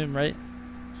 I assume, right?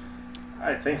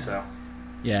 I think so.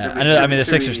 Yeah, I mean the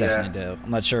Sixers definitely do.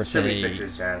 I'm not sure if they.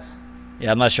 Sixers Jazz.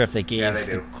 Yeah, I'm not sure if they gave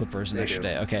they the Clippers an extra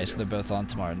day. Okay, so do. they're both on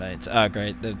tomorrow night.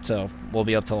 Great. So we'll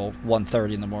be up till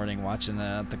 1:30 in the morning watching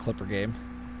the Clipper game.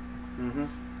 Mm-hmm.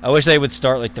 I wish they would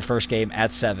start like the first game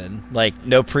at 7, like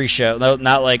no pre-show,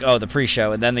 not like the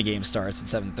pre-show and then the game starts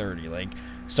at 7:30. Like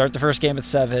Start the first game at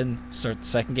 7. Start the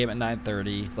second game at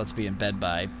 9:30. Let's be in bed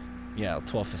by,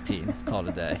 12:15. Call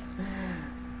it a day.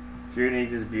 Drew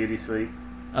needs his beauty sleep.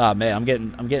 Oh man, I'm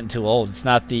getting too old. It's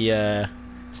not the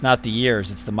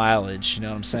years, it's the mileage. You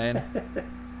know what I'm saying?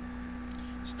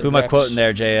 Who am I quoting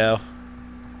there, Jo?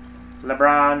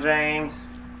 LeBron James.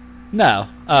 No.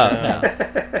 Oh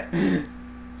no.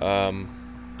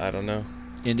 I don't know.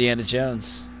 Indiana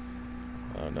Jones.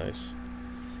 Oh, nice.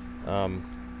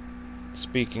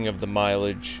 Speaking of the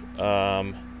mileage,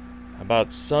 how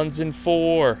about Suns in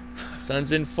 4?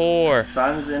 Suns in 4.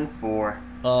 Suns in 4.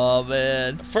 Oh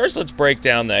man. First, let's break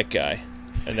down that guy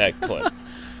and that clip.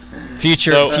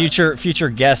 Future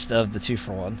guest of the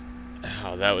 2-for-1.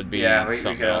 Oh, that would be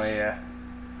something else.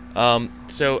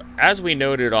 So as we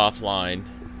noted offline,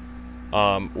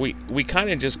 we kind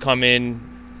of just come in.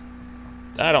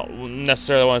 I don't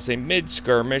necessarily want to say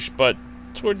mid-skirmish, but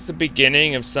towards the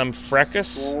beginning of some fracas,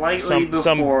 slightly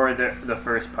before the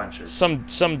first punches.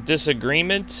 Some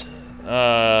disagreement,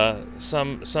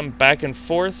 some back and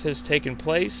forth has taken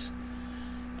place,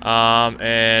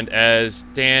 and as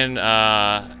Dan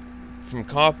from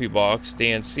Coffee Box,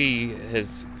 Dan C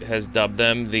has dubbed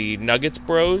them, the Nuggets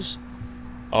Bros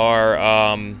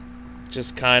are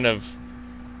just kind of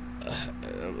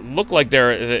look like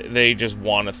they just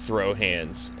want to throw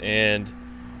hands, and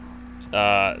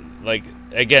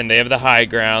again, they have the high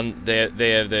ground. They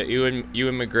have the Ewan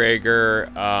McGregor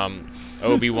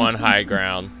Obi-Wan high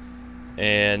ground,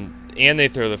 and they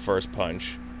throw the first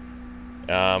punch,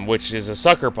 which is a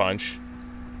sucker punch,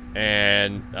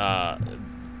 and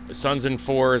Suns and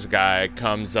 4's guy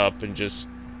comes up and just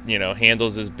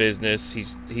handles his business.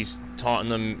 He's taunting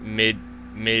them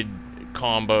mid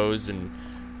combos and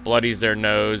bloodies their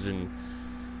nose, and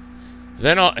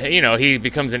then he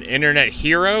becomes an internet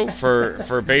hero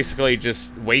for basically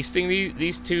just wasting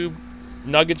these two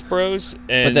Nuggets Bros.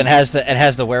 And but then has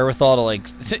the wherewithal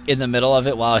to in the middle of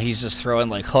it while he's just throwing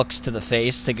hooks to the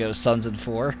face to go Suns and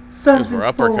 4. Suns were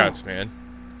and uppercuts, 4. man.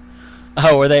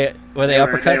 Oh, were they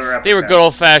uppercuts? They were good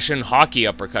old fashioned hockey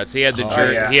uppercuts. He had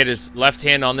yeah. He had his left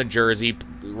hand on the jersey,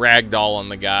 ragdoll on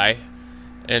the guy,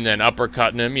 and then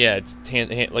uppercutting him. Yeah, it's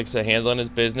like I said, handling his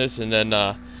business, and then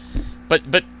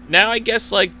but now I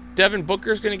guess Devin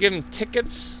Booker's gonna give him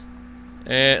tickets,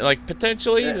 and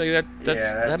potentially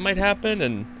that might happen,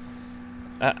 and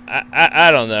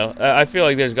I don't know. I feel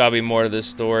like there's gotta be more to this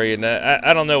story, and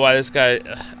I don't know why this guy.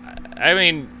 I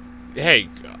mean, hey,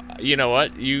 you know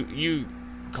what? You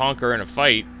conquer in a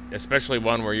fight, especially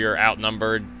one where you're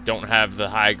outnumbered, don't have the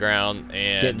high ground,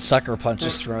 and getting sucker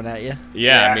punches thrown at you.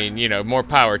 Yeah, I mean, more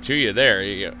power to you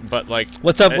there. But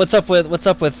what's up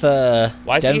with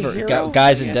Denver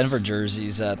guys in Denver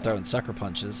jerseys throwing sucker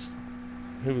punches?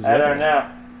 Who was I that? don't know.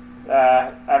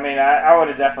 I mean, I would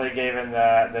have definitely given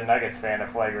the Nuggets fan a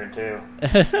flagrant 2.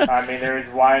 I mean, there was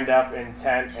wind up,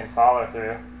 intent, and follow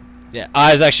through. Yeah,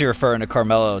 I was actually referring to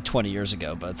Carmelo 20 years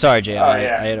ago, but sorry, Jay,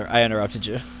 I interrupted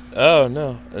you. Oh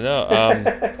no.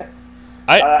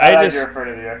 I just refer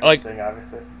to the Nuggets thing,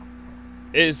 obviously.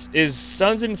 Is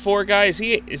Suns in 4 guy? Is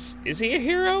he a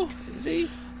hero? Is he?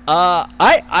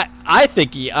 I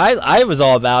think I was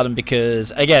all about him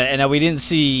because again, and we didn't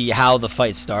see how the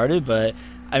fight started, but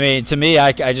I mean, to me,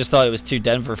 I just thought it was two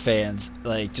Denver fans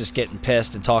just getting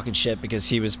pissed and talking shit because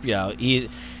he was,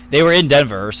 they were in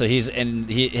Denver, so him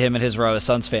and his row of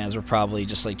Suns fans were probably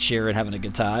just cheering, having a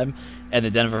good time, and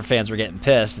the Denver fans were getting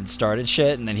pissed and started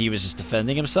shit, and then he was just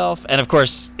defending himself, and of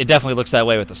course, it definitely looks that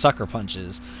way with the sucker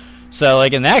punches. So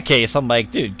in that case, I'm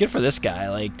like, dude, good for this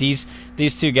guy. These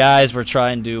two guys were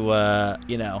trying to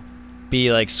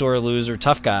be sore loser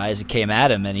tough guys and came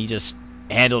at him, and he just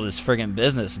handled his friggin'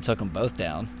 business and took them both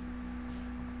down.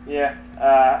 Yeah.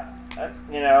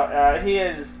 He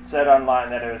has said online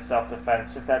that it was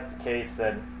self-defense. If that's the case,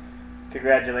 then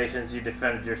congratulations, you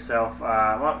defended yourself.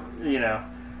 My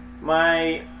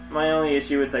only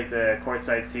issue with the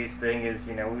courtside seats thing is,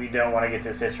 we don't want to get to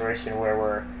a situation where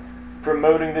we're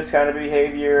promoting this kind of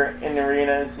behavior in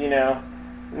arenas. Not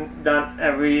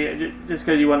just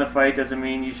because you won the fight doesn't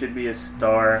mean you should be a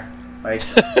star.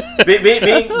 Being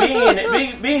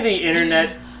the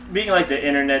internet, being the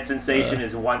internet sensation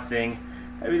is one thing.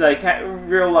 I mean,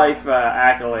 real life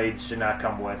accolades should not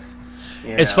come with.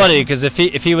 It's funny because if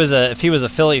he was a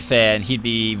Philly fan, he'd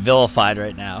be vilified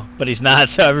right now, but he's not.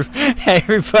 So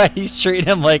everybody's treating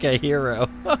him like a hero.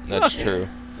 That's true.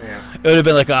 Yeah. It would have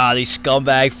been these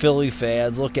scumbag Philly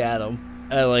fans, look at them.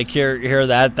 And here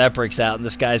that breaks out, and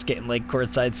this guy's getting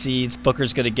courtside seats.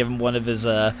 Booker's gonna give him one of his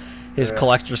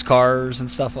collector's cars and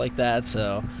stuff like that.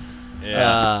 So,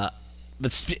 yeah.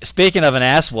 But speaking of an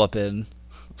ass whooping,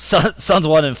 Suns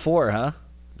 1-4, huh?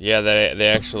 Yeah, they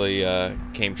actually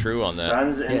came true on that.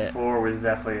 Suns in 4 was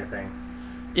definitely a thing.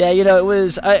 Yeah, it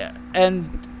was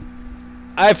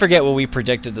I forget what we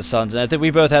predicted the Suns, and I think we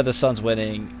both had the Suns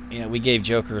winning. We gave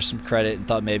Joker some credit and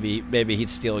thought maybe he'd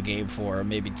steal a game 4,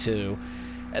 maybe 2.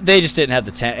 They just didn't have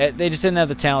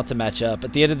the talent to match up.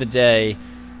 At the end of the day,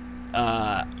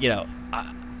 the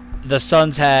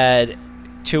Suns had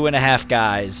 2.5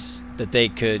 guys that they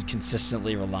could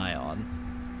consistently rely on,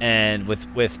 and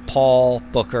with Paul,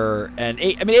 Booker, and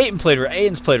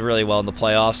Ayton's played really well in the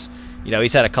playoffs.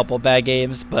 He's had a couple of bad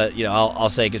games, but I'll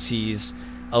say because he's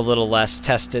a little less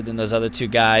tested than those other 2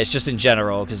 guys, just in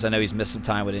general, because I know he's missed some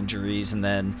time with injuries, and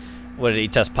then what did he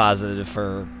test positive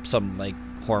for, some like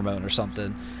hormone or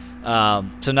something,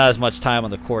 so not as much time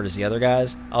on the court as the other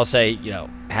guys. I'll say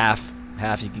half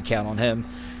you can count on him,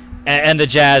 and the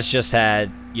Jazz just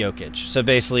had Jokic, so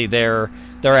basically they're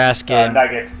asking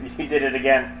Nuggets. You did it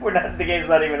again. The game's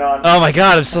not even on. Oh my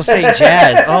God, I'm still saying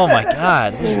Jazz. Oh my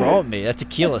God, what's wrong with me? That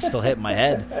tequila's still hitting my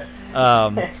head.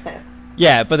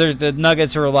 Yeah, but the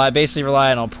Nuggets are basically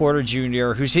relying on Porter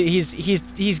Jr., who's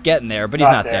he's getting there, but he's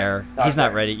not there. He's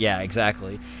not ready. Yeah,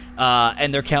 exactly.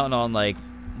 And they're counting on like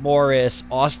Morris,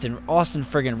 Austin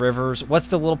friggin' Rivers. What's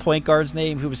the little point guard's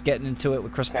name who was getting into it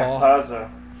with Chris Paul? Campazzo.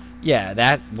 Yeah,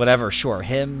 that whatever. Sure,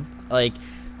 him. Like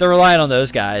they're relying on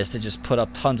those guys to just put up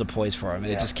tons of points for him,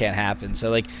 and it just can't happen. So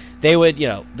like they would,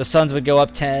 the Suns would go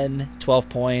up 10, 12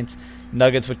 points.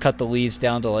 Nuggets would cut the leads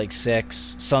down to like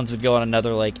 6. Suns would go on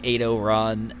another like 8-0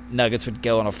 run. Nuggets would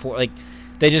go on a 4. Like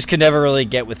they just could never really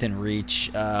get within reach.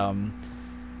 And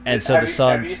so the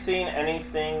Suns. Have you seen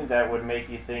anything that would make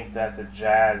you think that the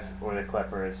Jazz or the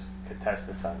Clippers could test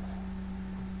the Suns?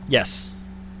 Yes.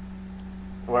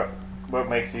 What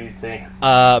makes you think?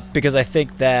 Because I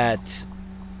think that,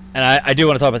 and I do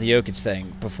want to talk about the Jokic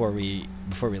thing before we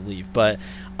leave, but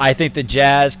I think the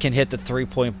Jazz can hit the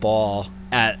 3-point ball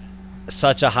at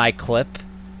such a high clip.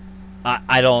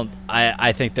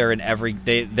 I think they're in every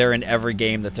game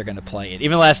that they're going to play in.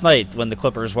 Even last night when the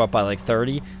Clippers were up by like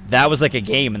 30, that was like a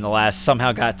game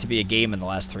somehow got to be a game in the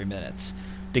last 3 minutes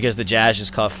because the Jazz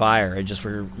just caught fire and just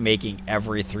were making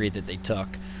every 3 that they took.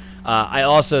 I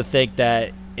also think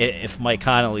that if Mike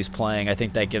Conley's playing, I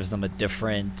think that gives them a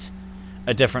different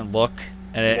look,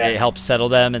 and it helps settle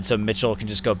them, and so Mitchell can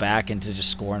just go back into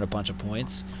just scoring a bunch of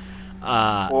points.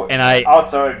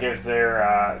 It gives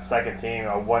their second team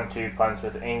a 1-2 punch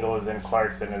with Ingles and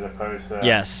Clarkson as opposed to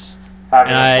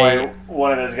having to play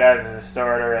one of those guys as a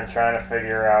starter and trying to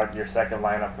figure out your second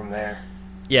lineup from there.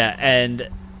 Yeah, and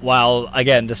while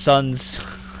again the Suns,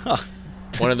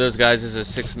 one of those guys is a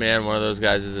 6th man, one of those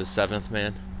guys is a 7th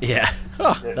man. Yeah,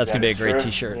 that's gonna be a great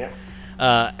T-shirt. Yep.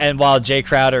 And while Jay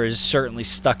Crowder has certainly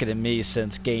stuck it in me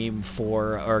since Game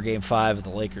 4 or Game 5 of the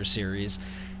Lakers series,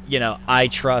 I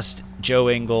trust Joe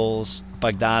Ingles,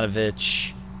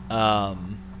 Bogdanovich.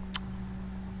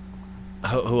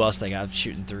 Who else they got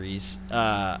shooting threes?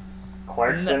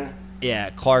 Clarkson.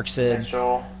 Clarkson.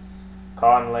 Mitchell.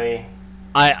 Conley.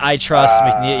 I trust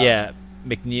McNeil. Yeah,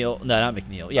 McNeil. No, not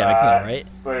McNeil. Yeah, McNeil, right?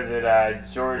 What is it?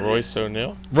 George. Royce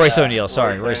O'Neal. Royce O'Neal.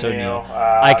 Sorry, Royce O'Neal.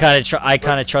 I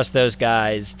kind of trust those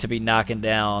guys to be knocking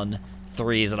down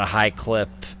threes at a high clip,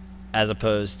 as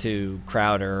opposed to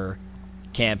Crowder,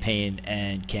 Cam Payne,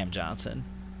 and Cam Johnson.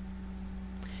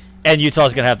 And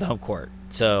Utah's gonna have the home court,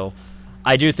 so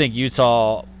I do think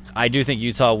Utah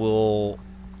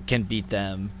can beat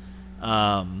them.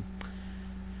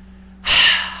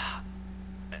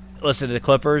 Listen to the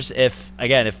Clippers. If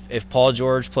Paul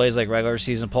George plays like regular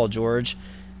season Paul George,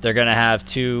 they're gonna have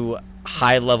 2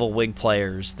 high level wing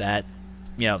players that,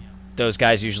 those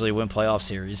guys usually win playoff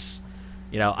series.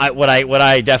 Would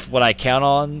I count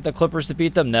on the Clippers to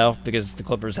beat them? No, because the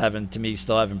Clippers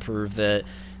still haven't proved that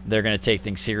they're going to take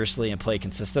things seriously and play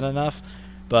consistent enough.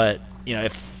 But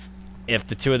if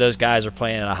the 2 of those guys are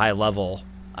playing at a high level,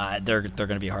 they're going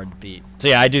to be hard to beat. So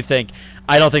yeah, I don't think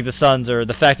the Suns are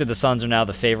the fact that the Suns are now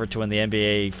the favorite to win the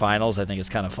NBA Finals. I think is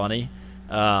kind of funny,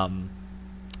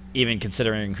 even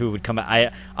considering who would come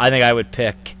out. I think I would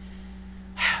pick.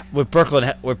 With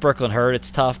Brooklyn hurt,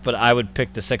 it's tough, but I would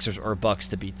pick the Sixers or Bucks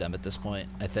to beat them at this point,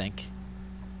 I think.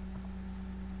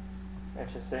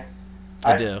 Interesting.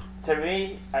 I do. To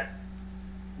me,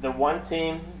 the one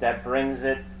team that brings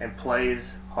it and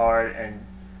plays hard and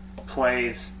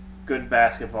plays good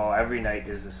basketball every night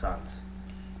is the Suns.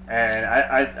 And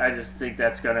I just think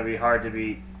that's going to be hard to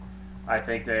beat. I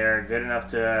think they are good enough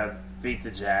to beat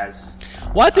the Jazz.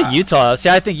 Well, I think Utah.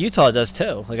 I think Utah does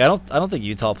too. Like I don't think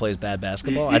Utah plays bad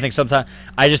basketball. I think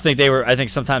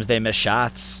sometimes they miss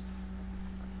shots.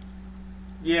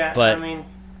 Yeah, but I mean,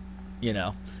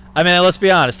 I mean, let's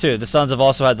be honest too. The Suns have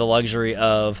also had the luxury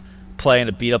of playing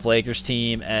a beat up Lakers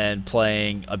team and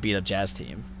playing a beat up Jazz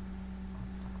team.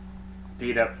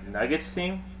 Beat up Nuggets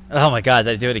team? Oh my God!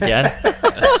 Did I do it again? Oh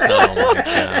my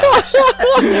gosh.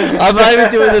 I'm not even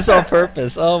doing this on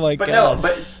purpose. Oh my But God!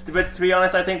 no, but to be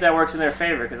honest, I think that works in their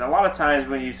favor because a lot of times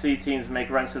when you see teams make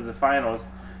runs to the finals,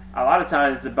 a lot of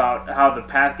times it's about how the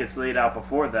path gets laid out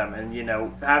before them, and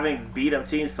having beat up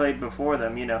teams played before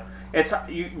them.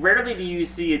 Rarely do you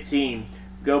see a team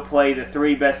go play the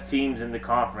 3 best teams in the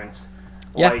conference.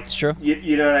 Yeah, it's true.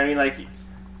 You know what I mean?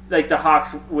 Like the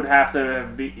Hawks would have to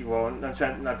beat. Well, not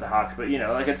the Hawks, but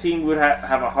like a team would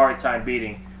have a hard time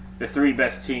beating the 3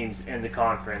 best teams in the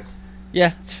conference.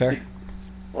 Yeah, it's fair.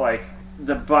 Like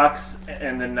the Bucks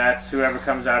and the Nets, whoever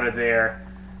comes out of there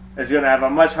is going to have a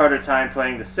much harder time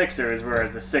playing the Sixers,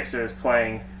 whereas the Sixers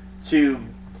playing 2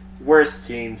 worst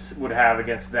teams would have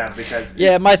against them because.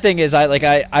 Yeah, my thing is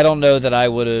I don't know that I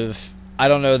would have. I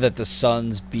don't know that the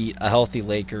Suns beat a healthy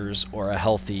Lakers or a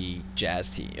healthy Jazz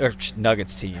team or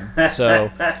Nuggets team. So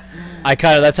I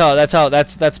kind of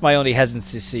that's my only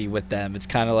hesitancy with them. It's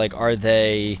kind of like are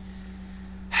they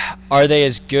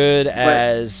as good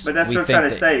as but that's we what I'm think trying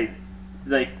to say.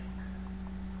 Like,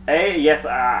 yes,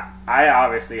 I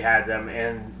obviously had them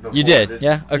in before. You did, this,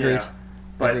 yeah, agreed.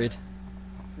 But agreed.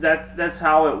 That's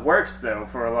how it works though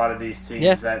for a lot of these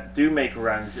teams that do make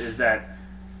runs is that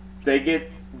they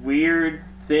get weird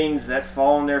things that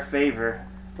fall in their favor.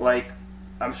 Like,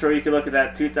 I'm sure you could look at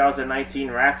that 2019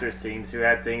 Raptors teams who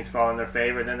had things fall in their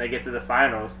favor, and then they get to the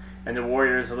finals, and the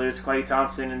Warriors lose Klay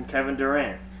Thompson and Kevin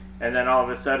Durant. And then all of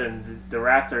a sudden, the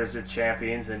Raptors are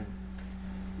champions, and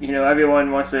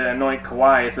everyone wants to anoint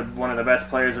Kawhi as one of the best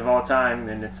players of all time,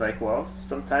 and it's like, well,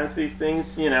 sometimes these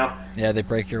things, Yeah, they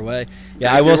break your way.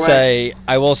 Yeah, I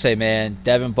will say, man,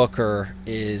 Devin Booker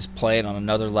is playing on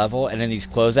another level, and in these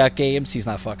closeout games, he's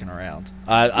not fucking around.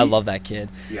 I love that kid.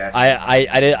 Yes.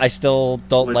 I still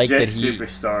don't Legit like that he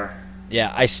superstar.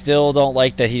 Yeah, I still don't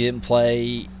like that he didn't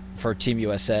play for Team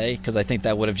USA because I think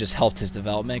that would have just helped his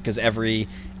development because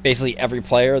basically every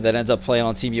player that ends up playing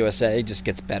on Team USA just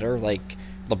gets better. Like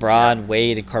LeBron,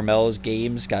 Wade, and Carmelo's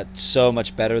games got so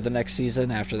much better the next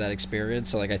season after that experience.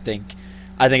 So I think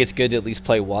it's good to at least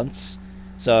play once.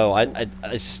 So I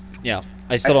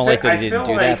still don't like that he didn't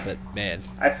do that, but man,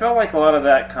 I feel like a lot of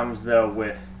that comes though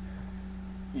with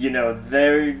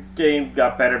their game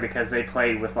got better because they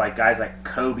played with like guys like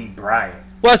Kobe Bryant.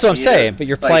 Well, that's what I'm saying. But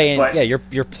you're playing,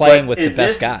 you're playing with the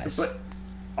best guys. But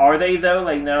are they though?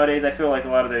 Like nowadays, I feel like a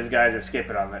lot of those guys are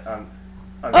skipping on the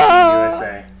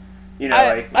USA.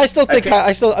 I still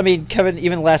think Kevin,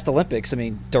 even last Olympics,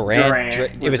 Durant,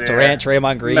 it was Durant,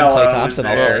 Draymond Green, Klay Thompson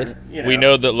all played. We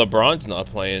know that LeBron's not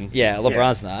playing. Yeah,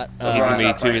 LeBron's not.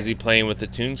 Even too busy playing with the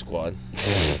Toon Squad.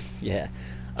 Yeah.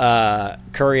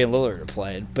 Curry and Lillard are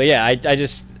playing. But yeah, I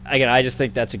just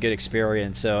think that's a good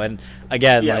experience. So, and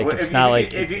again,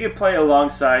 if you could play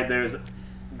alongside those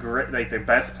the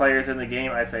best players in the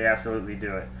game, I say absolutely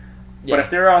do it. Yeah. But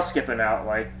if they're all skipping out,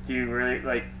 do you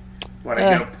really want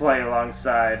to go play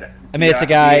alongside? It's a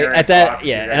guy at that,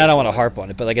 and I don't want to harp on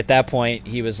it, but at that point,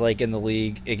 he was in the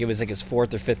league. It was his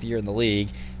 4th or 5th year in the league.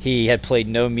 He had played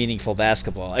no meaningful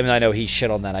basketball. I know he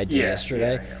shit on that idea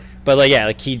yesterday, but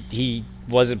he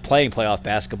wasn't playing playoff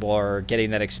basketball or getting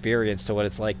that experience to what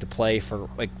it's like to play for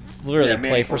literally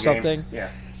play for something. Games.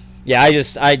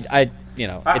 It's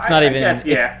not even.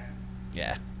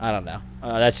 I don't know.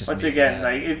 That's just once me again,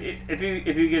 if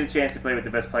you get a chance to play with the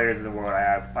best players in the world,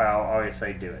 I'll always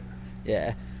say do it.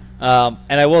 Yeah,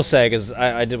 and I will say because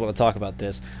I did want to talk about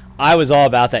this. I was all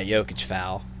about that Jokic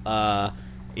foul.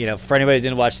 For anybody who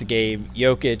didn't watch the game,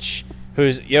 Jokic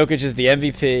is the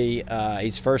MVP.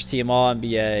 He's first team All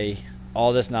NBA.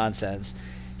 All this nonsense.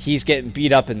 He's getting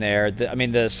beat up in there.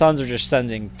 The Suns are just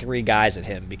sending 3 guys at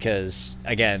him because,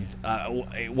 again,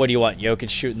 what do you want? Jokic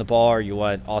shooting the ball, or you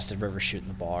want Austin Rivers shooting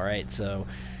the ball, right? So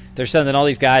they're sending all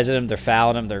these guys at him. They're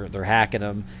fouling him. They're hacking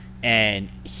him, and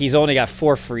he's only got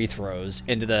 4 free throws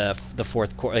into the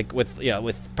fourth quarter,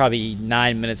 with probably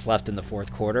 9 minutes left in the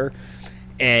fourth quarter,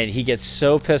 and he gets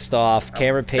so pissed off.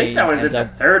 Cameron Payne. I think that was in the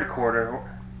third quarter.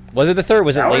 Was it the third?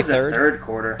 Was it late third? That was the third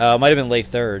quarter. It might have been late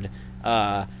third.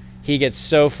 He gets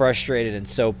so frustrated and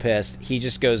so pissed. He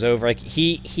just goes over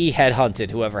he headhunted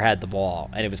whoever had the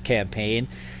ball, and it was Cam Payne,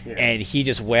 and he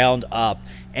just wound up.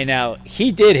 And now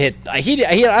he did hit. I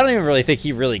don't even really think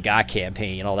he really got Cam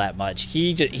Payne all that much.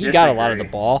 He got a lot of the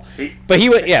ball,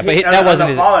 that wasn't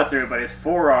his follow through. But his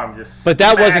forearm just. But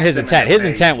that wasn't his intent. His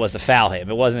intent was to foul him.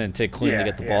 It wasn't to clean to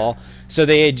get the ball. So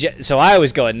so I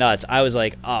was going nuts. I was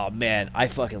like, oh man, I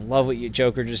fucking love what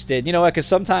Joker just did. You know what? Because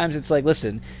sometimes it's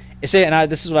listen. See,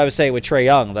 and this is what I was saying with Trae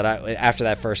Young, that after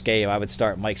that first game, I would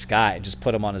start Mike Scott and just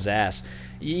put him on his ass.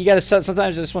 You got to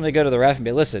sometimes just want to go to the ref and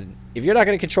be, listen, if you're not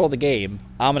going to control the game,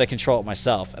 I'm going to control it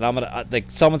myself, and I'm going to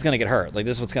someone's going to get hurt. Like,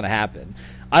 this is what's going to happen.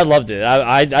 I loved it.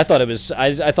 I thought it was.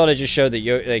 I thought it just showed that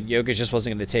Jokic just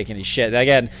wasn't going to take any shit. And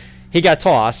again, he got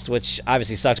tossed, which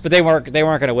obviously sucks. But they weren't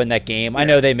going to win that game. Yeah. I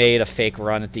know they made a fake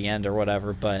run at the end or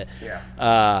whatever, but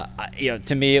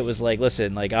to me it was like,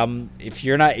 listen, like if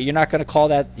you're not going to call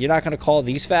that, you're not going to call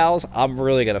these fouls, I'm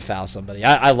really going to foul somebody.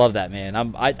 I love that,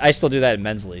 man. I still do that in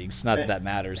men's leagues. Not that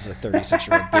matters. As a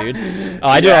 36-year-old dude.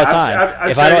 I do it all the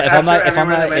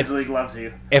time. Men's league loves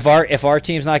you. If our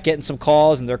team's not getting some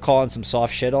calls and they're calling some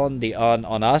soft shit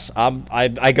on us,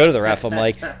 I go to the ref. I'm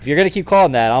like, if you're going to keep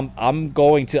calling that, I'm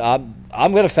going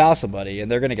to foul somebody and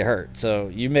they're going to get hurt. So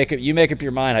you make up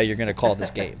your mind how you're going to call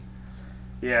this game.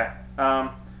 Yeah.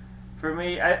 For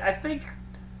me, I think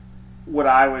what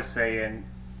I was saying,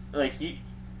 like,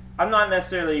 I'm not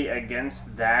necessarily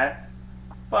against that,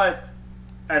 but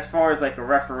as far as like a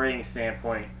refereeing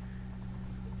standpoint,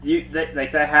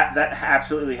 that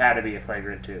absolutely had to be a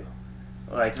flagrant 2.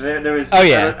 Like there was. Oh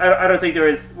yeah. I don't think there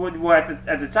was. Well,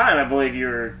 at the time, I believe you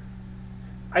were.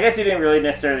 I guess you didn't really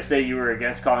necessarily say you were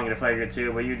against calling it a flagrant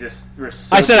 2, but you just were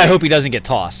so I said I hope he doesn't get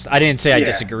tossed. I didn't say I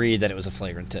disagreed that it was a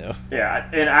flagrant 2. Yeah,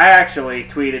 and I actually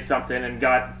tweeted something and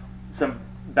got some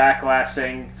backlash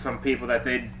saying from people that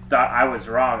they thought I was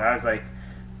wrong. I was like,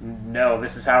 no,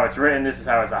 this is how it's written. This is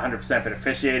how it's 100% been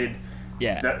officiated.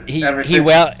 Yeah,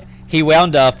 he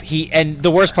wound up. And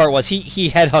the worst part was he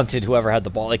headhunted whoever had the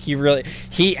ball. Like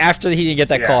after he didn't get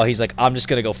that call, he's like, I'm just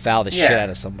gonna go foul the shit out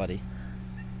of somebody.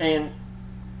 And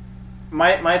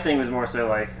my thing was more so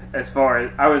like, as far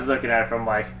as I was looking at it from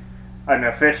like an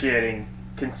officiating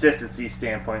consistency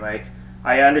standpoint. Like,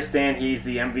 I understand he's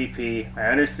the MVP. I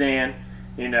understand,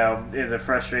 there's a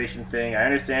frustration thing. I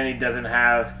understand he doesn't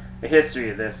have a history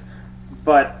of this,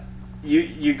 but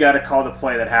you got to call the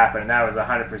play that happened, and that was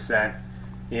 100%.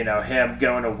 Him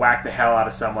going to whack the hell out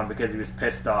of someone because he was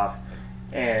pissed off,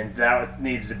 and that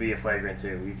needed to be a flagrant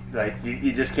 2.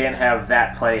 You just can't have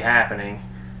that play happening.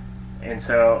 And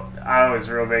so I was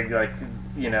real big, like,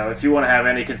 if you want to have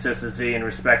any consistency and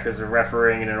respect as a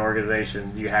refereeing in an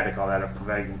organization, you had to call that a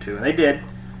flagrant 2, and they did.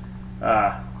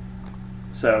 But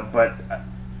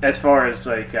as far as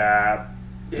like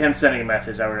him sending a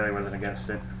message, I really wasn't against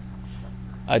it.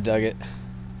 I dug it.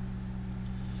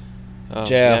 Oh,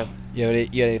 Joe, you had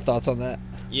any thoughts on that?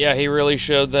 Yeah, he really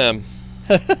showed them.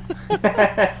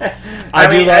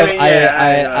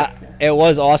 It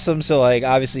was awesome. So, like,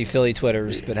 obviously Philly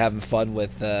Twitter's been having fun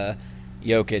with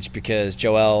Jokic because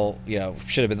Joel,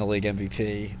 should have been the league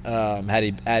MVP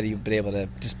had he been able to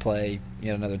just play,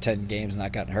 another 10 games and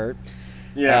not gotten hurt.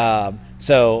 Yeah.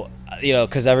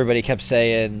 Because everybody kept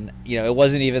saying, it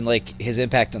wasn't even like his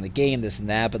impact on the game, this and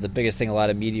that, but the biggest thing a lot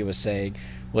of media was saying,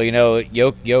 well,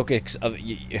 Jokic,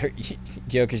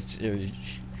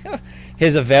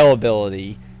 his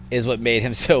availability is what made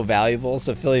him so valuable.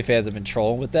 So Philly fans have been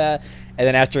trolling with that. And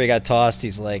then after he got tossed,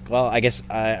 he's like, well, I guess the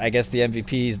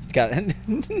MVP's got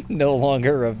no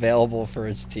longer available for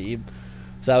his team.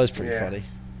 So that was pretty funny.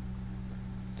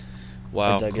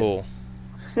 Wow, cool.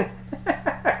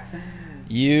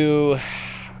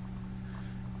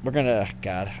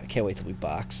 God, I can't wait till we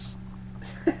box.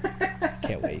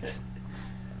 Can't wait.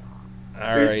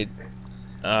 All right.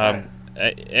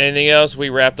 Anything else? We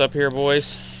wrapped up here,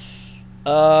 boys?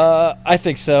 I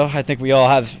think so. I think we all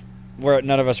have.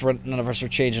 None of us are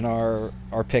changing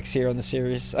our picks here on the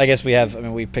series. I guess we have. I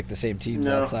mean, we picked the same teams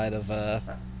outside of. The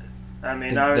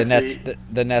Nets.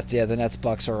 Yeah, the Nets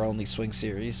Bucks are our only swing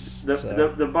series.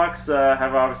 The Bucks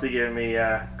have obviously given me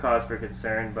cause for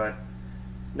concern, but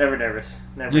never nervous.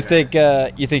 You think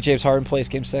James Harden plays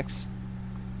Game 6?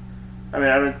 I mean,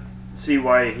 I don't see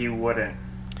why he wouldn't.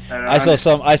 I saw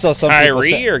some Kyrie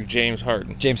people or James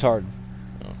Harden? James Harden.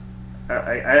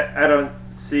 I don't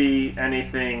see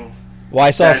anything. Well, I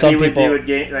saw some people. I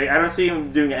don't see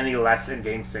him doing any less in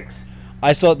Game 6.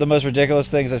 I saw the most ridiculous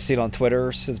things I've seen on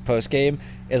Twitter since post-game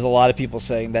is a lot of people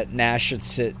saying that Nash should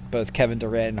sit both Kevin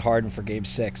Durant and Harden for Game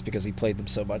 6 because he played them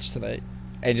so much tonight,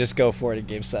 and just go for it in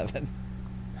Game 7.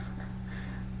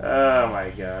 Oh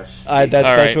my gosh.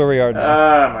 That's where we are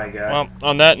now. Oh my god. Well,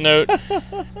 on that note,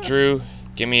 Drew,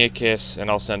 give me a kiss and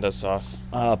I'll send us off.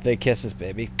 Big kisses,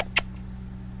 baby.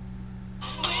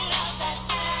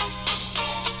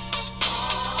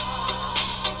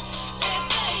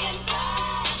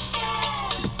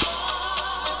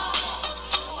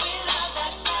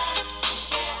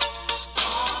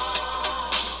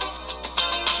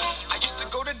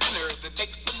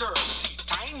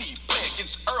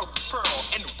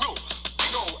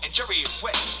 Jerry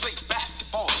West played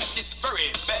basketball at its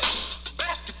very best.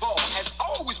 Basketball has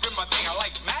always been my thing. I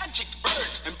like Magic Bird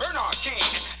and Bernard King.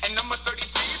 And number 33,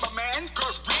 my man,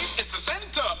 Kurt Reed, is the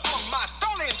center of my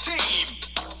stolen team.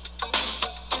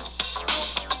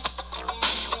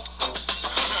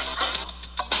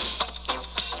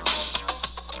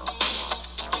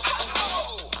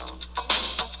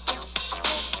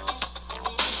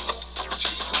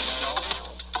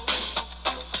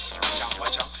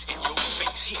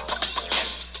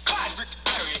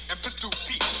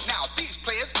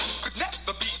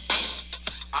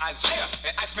 Isaiah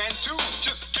and Iceman too,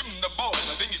 just give him the ball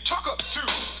and then you chalk up two.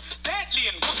 Dantley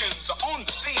and Wilkins are on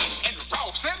the scene, and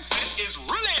Ralph Simpson is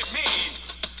really mean.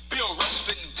 Bill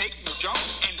Russell didn't take no jump,